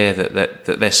fantastic to hear that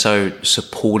they're so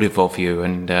supportive of you.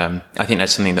 And I think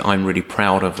that's something that I'm really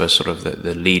proud of as sort of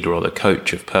the leader or the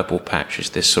coach of Purple Patch,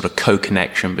 is this sort of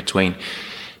co-connection between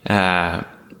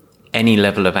any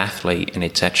level of athlete, and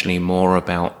it's actually more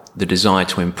about the desire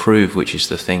to improve, which is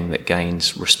the thing that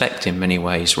gains respect in many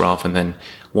ways, rather than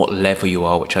what level you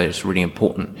are, which is really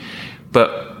important. But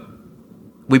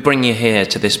we bring you here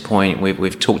to this point.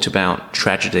 We've talked about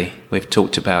tragedy. We've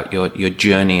talked about your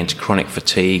journey into chronic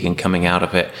fatigue and coming out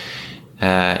of it.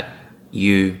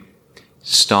 You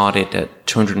started at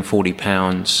 240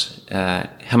 pounds.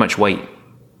 How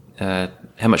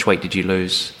much weight did you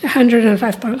lose?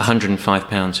 105 pounds. 105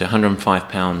 pounds, so 105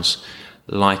 pounds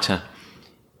lighter.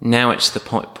 Now it's the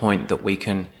point that we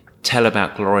can tell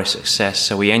about glorious success.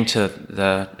 So we enter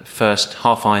the first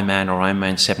half Ironman or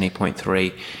Ironman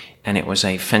 70.3, and it was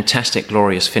a fantastic,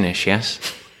 glorious finish, yes?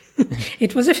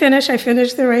 It was a finish. I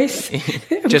finished the race.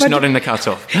 Just not in the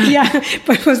cutoff. Yeah,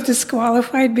 but was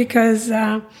disqualified because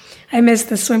I missed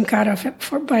the swim cutoff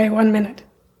by 1 minute.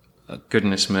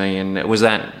 Goodness me. And was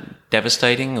that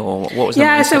devastating, or what was that?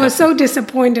 Yes, I was so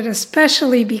disappointed,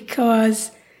 especially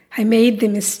because I made the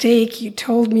mistake you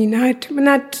told me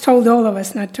not told all of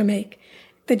us not to make,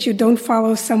 that you don't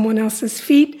follow someone else's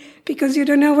feet because you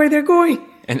don't know where they're going.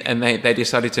 And they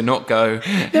decided to not go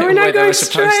they were not where going they were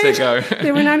supposed straight. to go.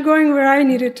 They were not going where I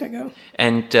needed to go.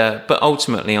 And but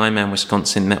ultimately, Ironman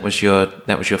Wisconsin, that was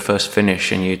your first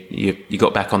finish, and you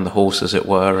got back on the horse, as it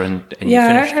were, and you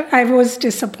finished. I was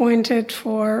disappointed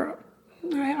for.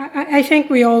 I think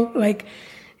we all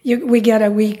we get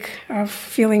a week of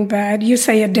feeling bad. You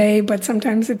say a day, but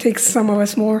sometimes it takes some of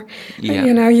us more.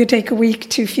 Yeah. You take a week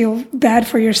to feel bad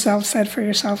for yourself, sad for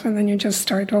yourself, and then you just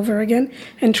start over again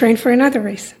and train for another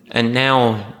race. And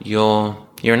now you're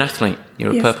an athlete.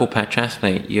 You're a Yes. Purple Patch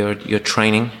athlete. You're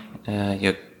training.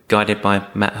 You're guided by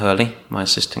Matt Hurley, my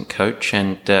assistant coach,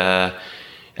 and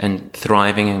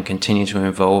thriving and continue to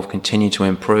evolve, continue to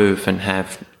improve, and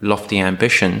have lofty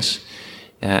ambitions.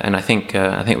 And I think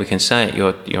we can say it.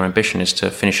 Your ambition is to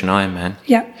finish an Ironman.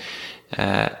 Yeah.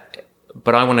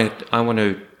 But I want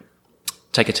to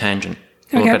take a tangent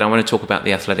a little bit. I want to talk about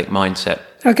the athletic mindset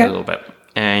a little bit,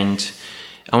 and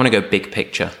I want to go big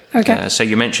picture. Okay. So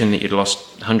you mentioned that you'd lost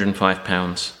 105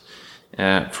 pounds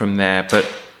from there,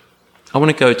 but I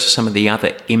want to go to some of the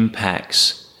other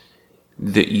impacts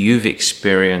that you've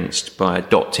experienced by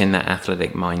adopting that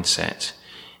athletic mindset,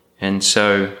 and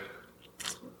so.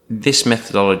 This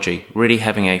methodology, really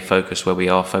having a focus where we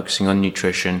are focusing on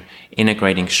nutrition,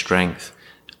 integrating strength,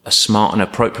 a smart and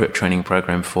appropriate training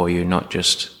program for you, not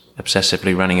just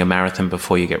obsessively running a marathon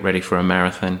before you get ready for a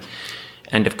marathon,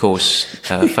 and of course,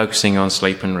 focusing on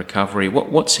sleep and recovery.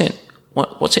 What's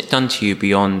it done to you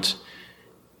beyond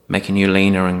making you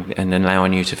leaner and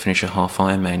allowing you to finish a half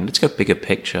Ironman? Let's go bigger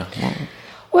picture.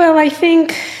 Well, I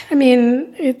think,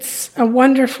 it's a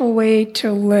wonderful way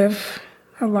to live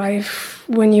a life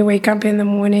when you wake up in the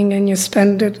morning and you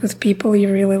spend it with people you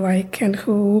really like and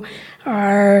who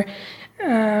are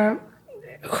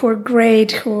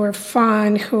great, who are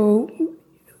fun, who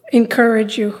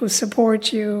encourage you, who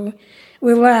support you.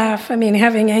 We laugh.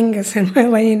 Having Angus in my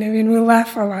lane, we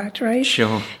laugh a lot, right?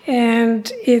 Sure.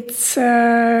 And it's,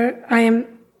 I am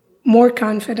more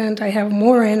confident. I have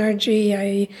more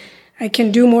energy. I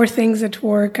can do more things at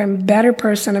work. I'm a better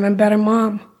person. I'm a better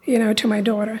mom, to my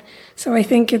daughter. So I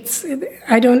think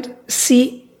I don't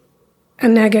see a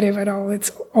negative at all.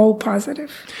 It's all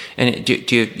positive. And do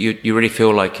you really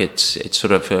feel like it's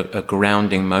sort of a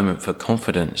grounding moment for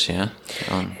confidence, yeah?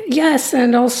 Yes,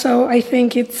 and also I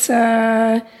think it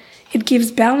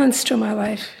gives balance to my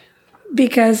life.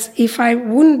 Because if I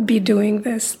wouldn't be doing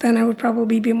this, then I would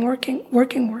probably be working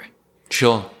more.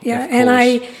 Sure. Yeah,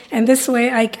 and this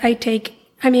way I take.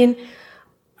 I mean,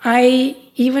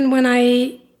 even when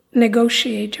I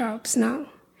negotiate jobs now,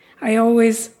 I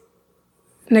always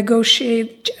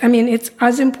negotiate. I mean, it's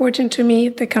as important to me,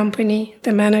 the company,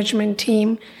 the management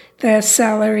team, the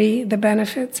salary, the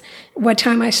benefits, what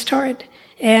time I start.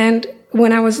 And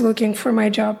when I was looking for my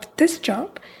job, this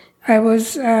job, I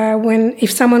was,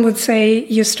 if someone would say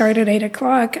you start at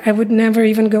 8:00, I would never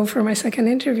even go for my second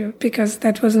interview because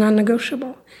that was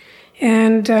non-negotiable.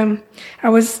 And I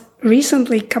was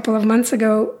recently, a couple of months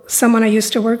ago, someone I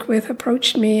used to work with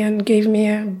approached me and gave me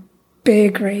a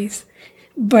big raise.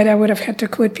 But I would have had to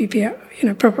quit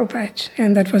Purple Patch,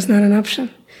 and that was not an option.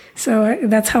 So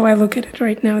that's how I look at it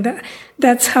right now.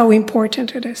 That's how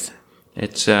important it is.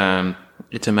 It's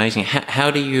amazing.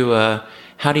 How do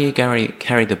you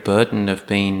carry the burden of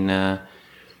being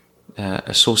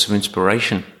a source of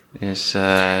inspiration?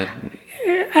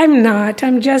 I'm not.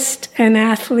 I'm just an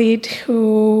athlete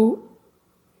who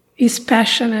is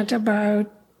passionate about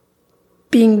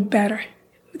being better,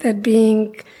 that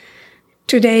being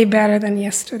today better than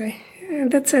yesterday.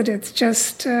 And that's it. It's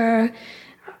just,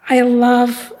 I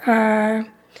love,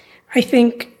 I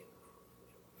think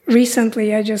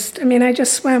recently I just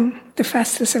swam the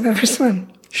fastest I've ever swum.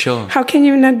 Sure. How can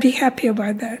you not be happy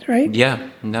about that, right? Yeah,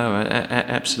 no,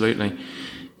 absolutely.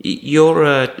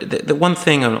 You're the one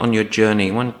thing on your journey,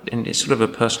 and it's sort of a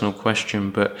personal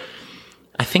question, but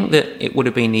I think that it would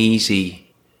have been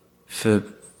easy for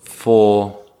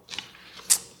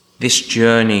this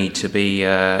journey to be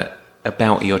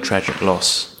about your tragic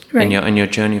loss, right, and your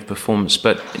journey of performance.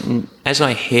 But as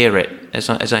I hear it, as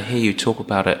I hear you talk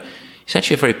about it, it's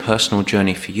actually a very personal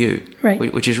journey for you, right,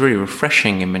 which is really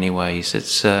refreshing in many ways.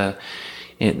 It's that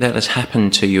has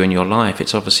happened to you in your life.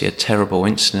 It's obviously a terrible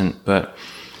incident, but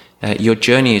your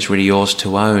journey is really yours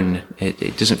to own.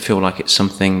 It doesn't feel like it's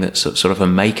something that's sort of a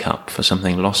make-up for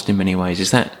something lost in many ways.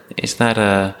 Is that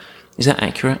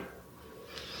accurate?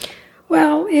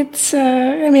 Well, it's.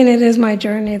 It is my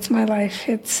journey. It's my life.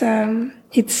 It's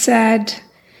sad.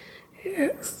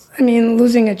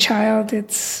 Losing a child.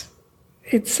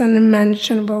 It's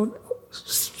unimaginable,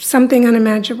 something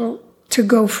unimaginable to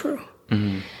go through.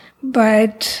 Mm-hmm.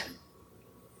 But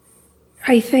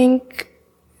I think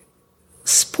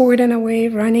sport in a way,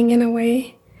 running in a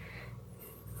way,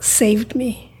 saved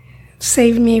me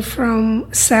from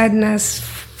sadness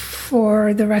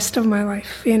for the rest of my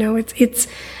life.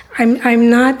 I'm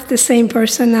not the same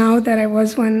person now that I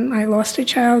was when I lost a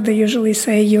child. They usually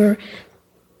say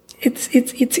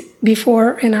it's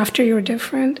before and after you're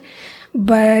different.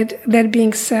 But that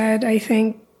being said, I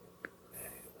think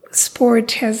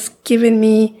sport has given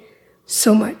me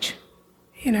so much,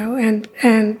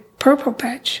 and Purple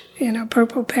Patch,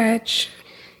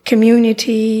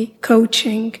 community,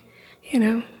 coaching,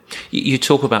 You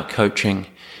talk about coaching,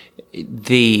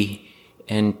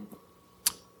 and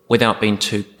without being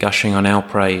too gushing on our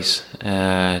praise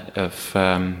of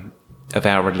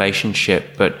our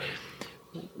relationship, but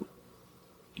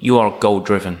you are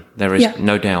goal-driven. There is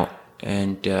no doubt.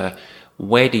 And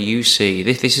where do you see,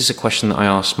 this is a question that I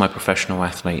ask my professional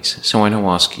athletes, so I now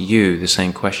ask you the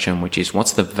same question, which is,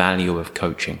 what's the value of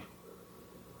coaching?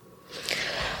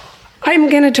 I'm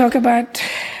going to talk about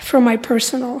from my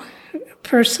personal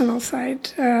side.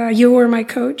 You were my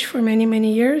coach for many,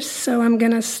 many years, so I'm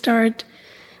going to start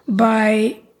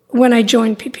by when I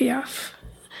joined PPF.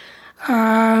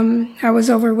 I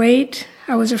was overweight.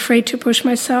 I was afraid to push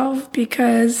myself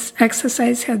because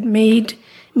exercise had made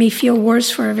me feel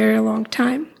worse for a very long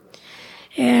time.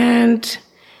 And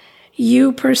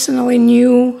you personally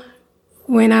knew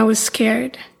when I was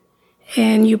scared,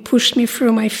 and you pushed me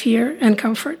through my fear and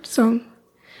comfort zone.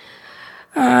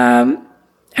 I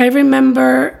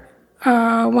remember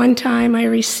one time I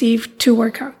received 2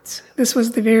 workouts. This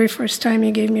was the very first time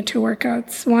you gave me 2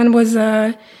 workouts. One was,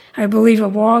 I believe, a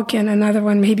walk, and another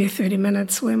one maybe a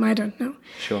 30-minute swim. I don't know.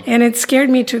 Sure. And it scared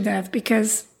me to death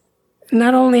because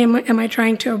not only am I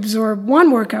trying to absorb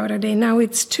 1 workout a day, now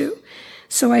it's 2.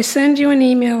 So I sent you an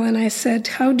email and I said,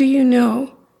 how do you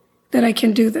know that I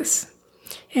can do this?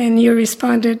 And you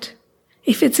responded,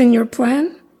 if it's in your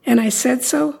plan and I said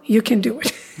so, you can do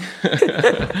it.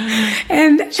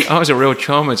 And I was a real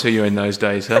charmer to you in those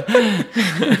days, huh?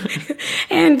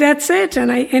 And that's it.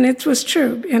 And it was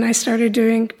true. And I started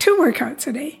doing 2 workouts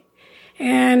a day.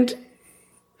 And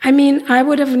I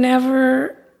would have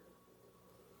never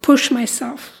pushed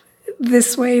myself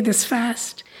this way, this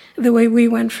fast, the way we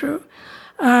went through.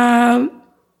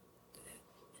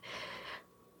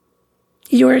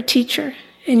 You're a teacher,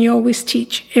 and you always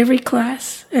teach every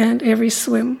class and every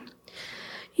swim.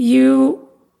 You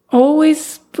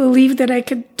always believed that I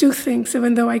could do things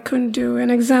even though I couldn't do. An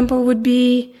example would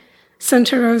be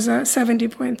Santa Rosa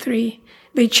 70.3.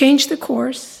 They changed the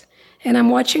course, and I'm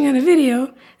watching on a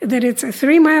video that it's a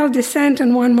 3-mile descent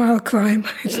and 1-mile climb.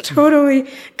 I totally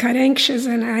got anxious,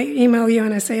 and I email you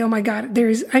and I say, oh my God,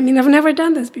 I've never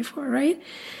done this before, right?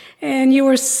 And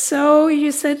you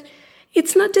said,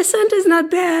 it's not, descent is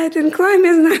not bad and climb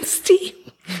is not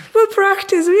steep. We'll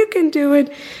practice, we can do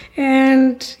it.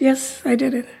 And yes, I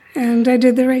did it. And I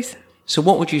did the race. So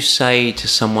what would you say to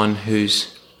someone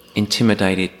who's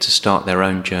intimidated to start their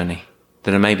own journey,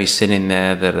 that are maybe sitting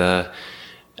there, that are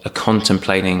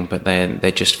contemplating, but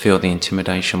they just feel the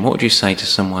intimidation? What would you say to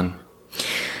someone?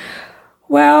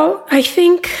 Well, I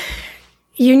think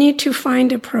you need to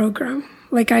find a program,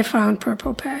 like I found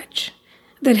Purple Patch,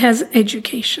 that has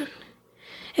education.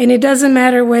 And it doesn't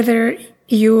matter whether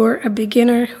you're a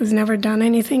beginner who's never done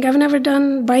anything. I've never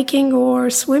done biking or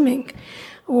swimming.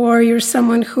 Or you're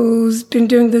someone who's been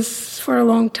doing this for a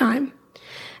long time.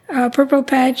 Purple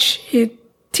Patch, it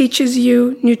teaches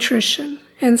you nutrition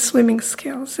and swimming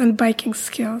skills and biking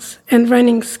skills and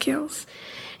running skills.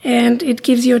 And it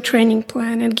gives you a training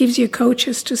plan and gives you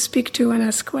coaches to speak to and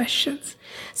ask questions.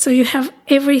 So you have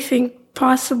everything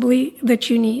possibly that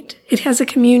you need. It has a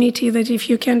community that if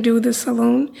you can't do this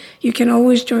alone, you can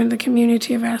always join the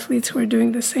community of athletes who are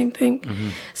doing the same thing. Mm-hmm.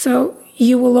 So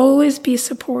you will always be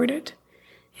supported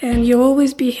and you'll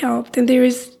always be helped. And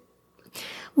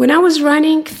when I was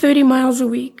running 30 miles a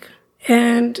week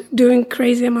and doing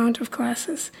crazy amount of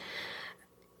classes,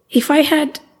 if I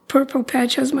had Purple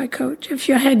Patch as my coach, if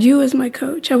I had you as my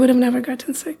coach, I would have never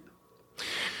gotten sick.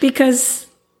 Because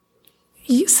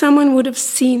someone would have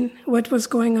seen what was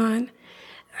going on.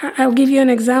 I'll give you an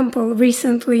example.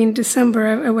 Recently in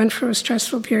December, I went through a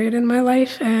stressful period in my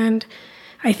life, and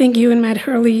I think you and Matt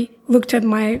Hurley looked at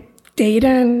my data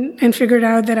and figured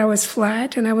out that I was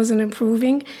flat and I wasn't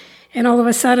improving. And all of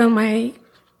a sudden, my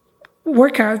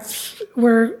workouts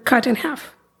were cut in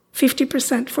half,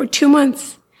 50% for 2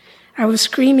 months. I was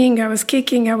screaming, I was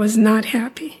kicking, I was not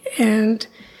happy.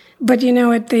 But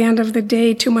at the end of the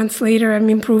day, 2 months later, I'm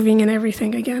improving in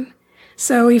everything again.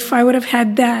 So if I would have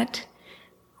had that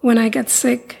when I got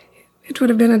sick, it would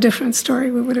have been a different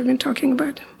story we would have been talking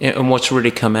about. Yeah, and what's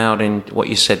really come out in what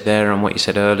you said there and what you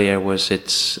said earlier was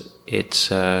it's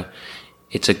a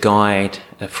guide,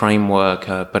 a framework,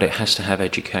 but it has to have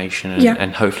education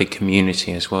and hopefully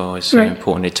community as well is so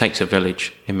important. It takes a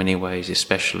village in many ways,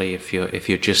 especially if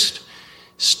you're just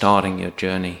starting your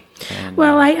journey.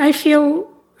 Well, I feel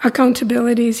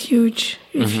accountability is huge.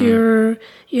 If you're,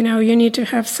 you need to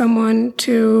have someone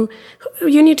who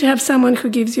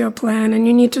gives you a plan, and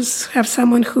you need to have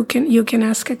someone you can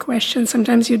ask a question.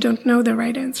 Sometimes you don't know the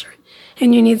right answer,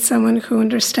 and you need someone who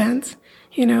understands,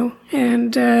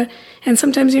 and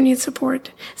sometimes you need support.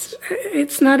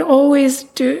 It's not always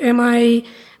am I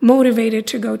motivated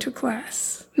to go to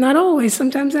class. Not always.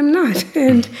 Sometimes I'm not.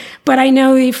 But I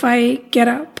know if I get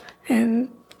up and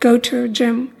go to a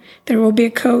gym, there will be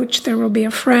a coach, there will be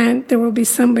a friend, there will be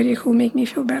somebody who will make me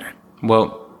feel better.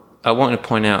 Well, I want to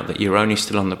point out that you're only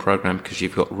still on the program because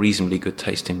you've got reasonably good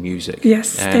taste in music.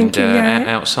 Yes, thank you.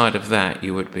 Outside of that,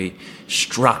 you would be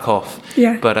struck off.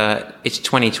 Yeah. But it's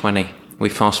 2020. We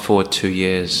fast forward 2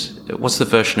 years. What's the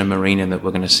version of Marina that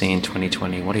we're going to see in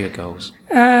 2020? What are your goals?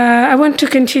 I want to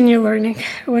continue learning.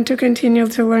 I want to continue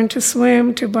to learn to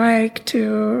swim, to bike,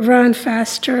 to run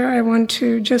faster. I want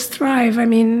to just thrive. I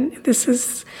mean,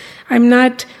 it's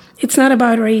not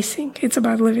about racing. It's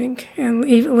about living and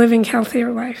living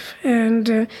healthier life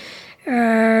and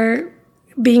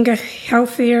being a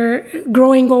healthier,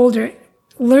 growing older.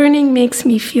 Learning makes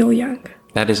me feel young.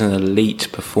 That is an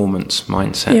elite performance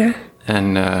mindset. Yeah.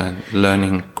 And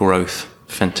learning growth.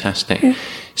 Fantastic. Yeah.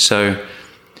 So,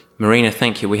 Marina,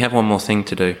 thank you. We have one more thing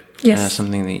to do. Yes.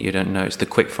 Something that you don't know. It's the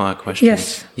quick fire questions.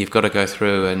 Yes. You've got to go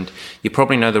through, and you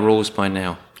probably know the rules by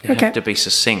now. You have to be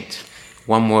succinct.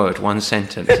 One word, one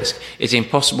sentence. It's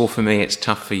impossible for me. It's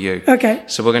tough for you. Okay.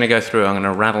 So we're going to go through. I'm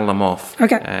going to rattle them off.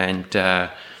 Okay. And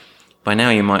by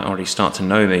now you might already start to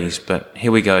know these, but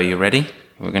here we go. You ready?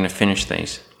 We're going to finish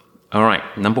these. All right.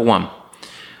 Number 1.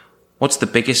 What's the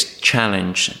biggest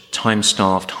challenge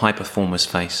time-starved high performers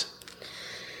face?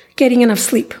 Getting enough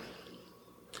sleep.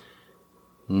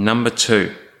 Number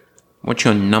 2. What's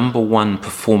your number 1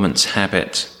 performance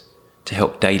habit to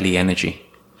help daily energy?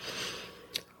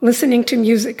 Listening to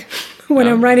music when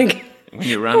I'm running. When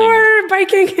you're running. Or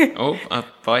biking.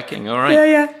 Biking. All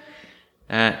right.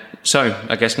 Yeah. So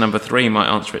I guess number 3 might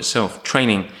answer itself.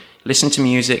 Training. Listen to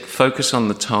music, focus on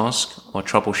the task, or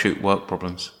troubleshoot work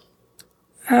problems?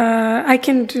 I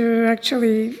can do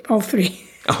actually all 3.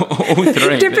 All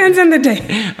three. Depends on the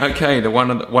day. Okay,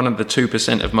 one of the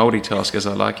 2% of multitaskers.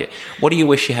 I like it. What do you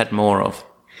wish you had more of?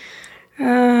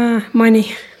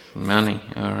 Money. Money.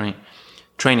 All right.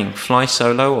 Training: fly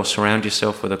solo or surround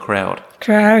yourself with a crowd?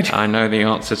 Crowd. I know the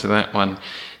answer to that one.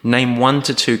 Name 1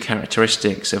 to 2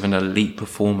 characteristics of an elite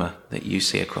performer that you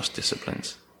see across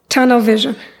disciplines. Tunnel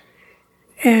vision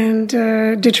and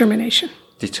determination.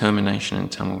 Determination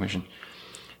and tunnel vision.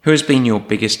 Who has been your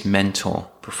biggest mentor,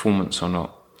 performance or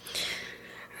not?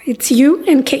 It's you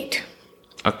and Kate.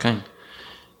 Okay.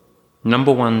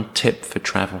 Number 1 tip for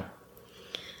travel.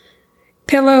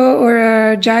 Pillow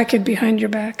or a jacket behind your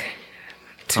back.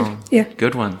 Yeah.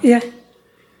 Good one. Yeah.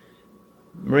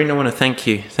 Marina, I want to thank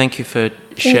you. Thank you for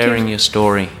sharing your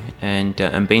story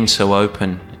and being so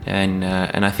open. And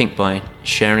I think by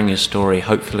sharing your story,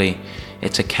 hopefully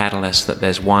it's a catalyst that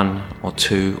there's 1 or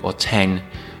 2 or 10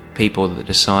 people that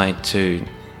decide to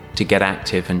get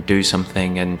active and do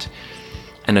something and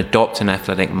adopt an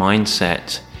athletic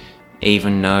mindset,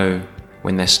 even though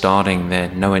when they're starting,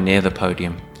 they're nowhere near the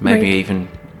podium, maybe even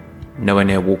nowhere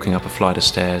near walking up a flight of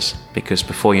stairs, because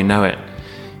before you know it,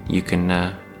 you can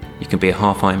be a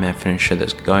half Ironman finisher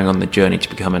that's going on the journey to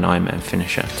become an Ironman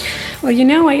finisher.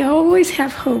 Well, I always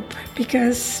have hope,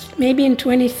 because maybe in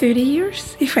 20, 30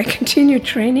 years, if I continue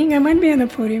training, I might be on the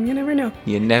podium. You never know.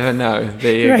 You never know.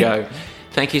 There you go.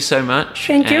 Thank you so much.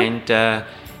 Thank you. And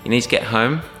you need to get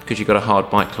home because you've got a hard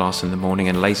bike class in the morning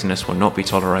and laziness will not be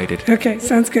tolerated. Okay,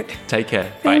 sounds good. Take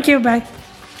care. Thank you. Bye.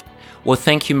 Well,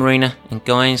 thank you, Marina. And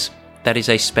guys, that is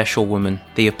a special woman,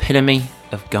 the epitome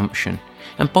of gumption.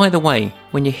 And by the way,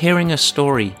 when you're hearing her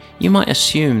story, you might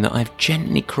assume that I've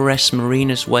gently caressed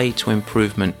Marina's way to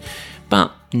improvement,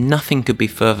 but nothing could be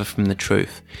further from the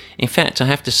truth. In fact, I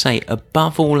have to say,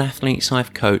 above all athletes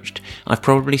I've coached, I've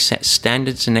probably set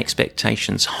standards and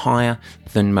expectations higher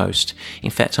than most. In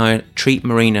fact, I treat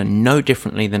Marina no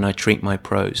differently than I treat my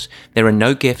pros. There are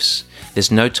no gifts,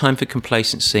 there's no time for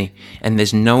complacency, and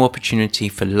there's no opportunity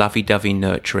for lovey-dovey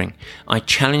nurturing. I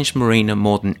challenge Marina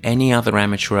more than any other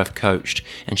amateur I've coached,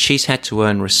 and she's had to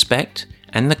earn respect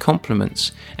and the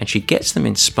compliments, and she gets them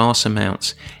in sparse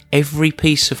amounts. Every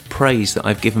piece of praise that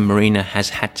I've given Marina has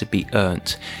had to be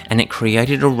earned, and it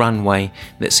created a runway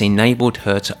that's enabled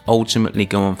her to ultimately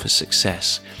go on for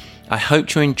success. I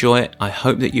hope you enjoy it. I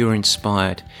hope that you're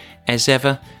inspired. As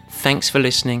ever, thanks for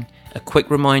listening. A quick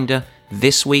reminder,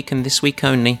 this week and this week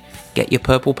only, get your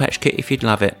Purple Patch kit if you'd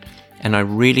love it. And I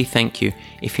really thank you.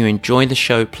 If you enjoy the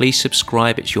show, please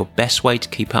subscribe. It's your best way to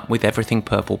keep up with everything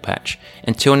Purple Patch.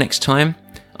 Until next time,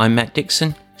 I'm Matt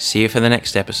Dixon. See you for the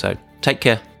next episode. Take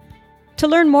care. To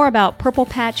learn more about Purple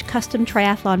Patch custom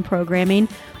triathlon programming,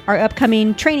 our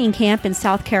upcoming training camp in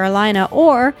South Carolina,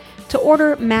 or to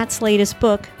order Matt's latest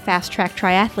book, Fast Track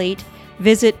Triathlete,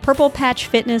 visit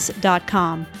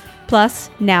purplepatchfitness.com. Plus,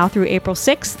 now through April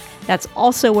 6th, that's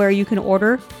also where you can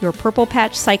order your Purple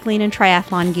Patch cycling and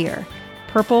triathlon gear,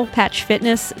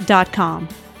 purplepatchfitness.com.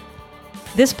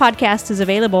 This podcast is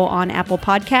available on Apple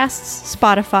Podcasts,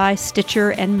 Spotify,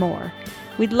 Stitcher, and more.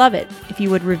 We'd love it if you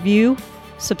would review,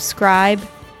 subscribe,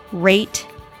 rate,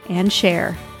 and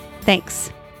share.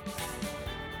 Thanks.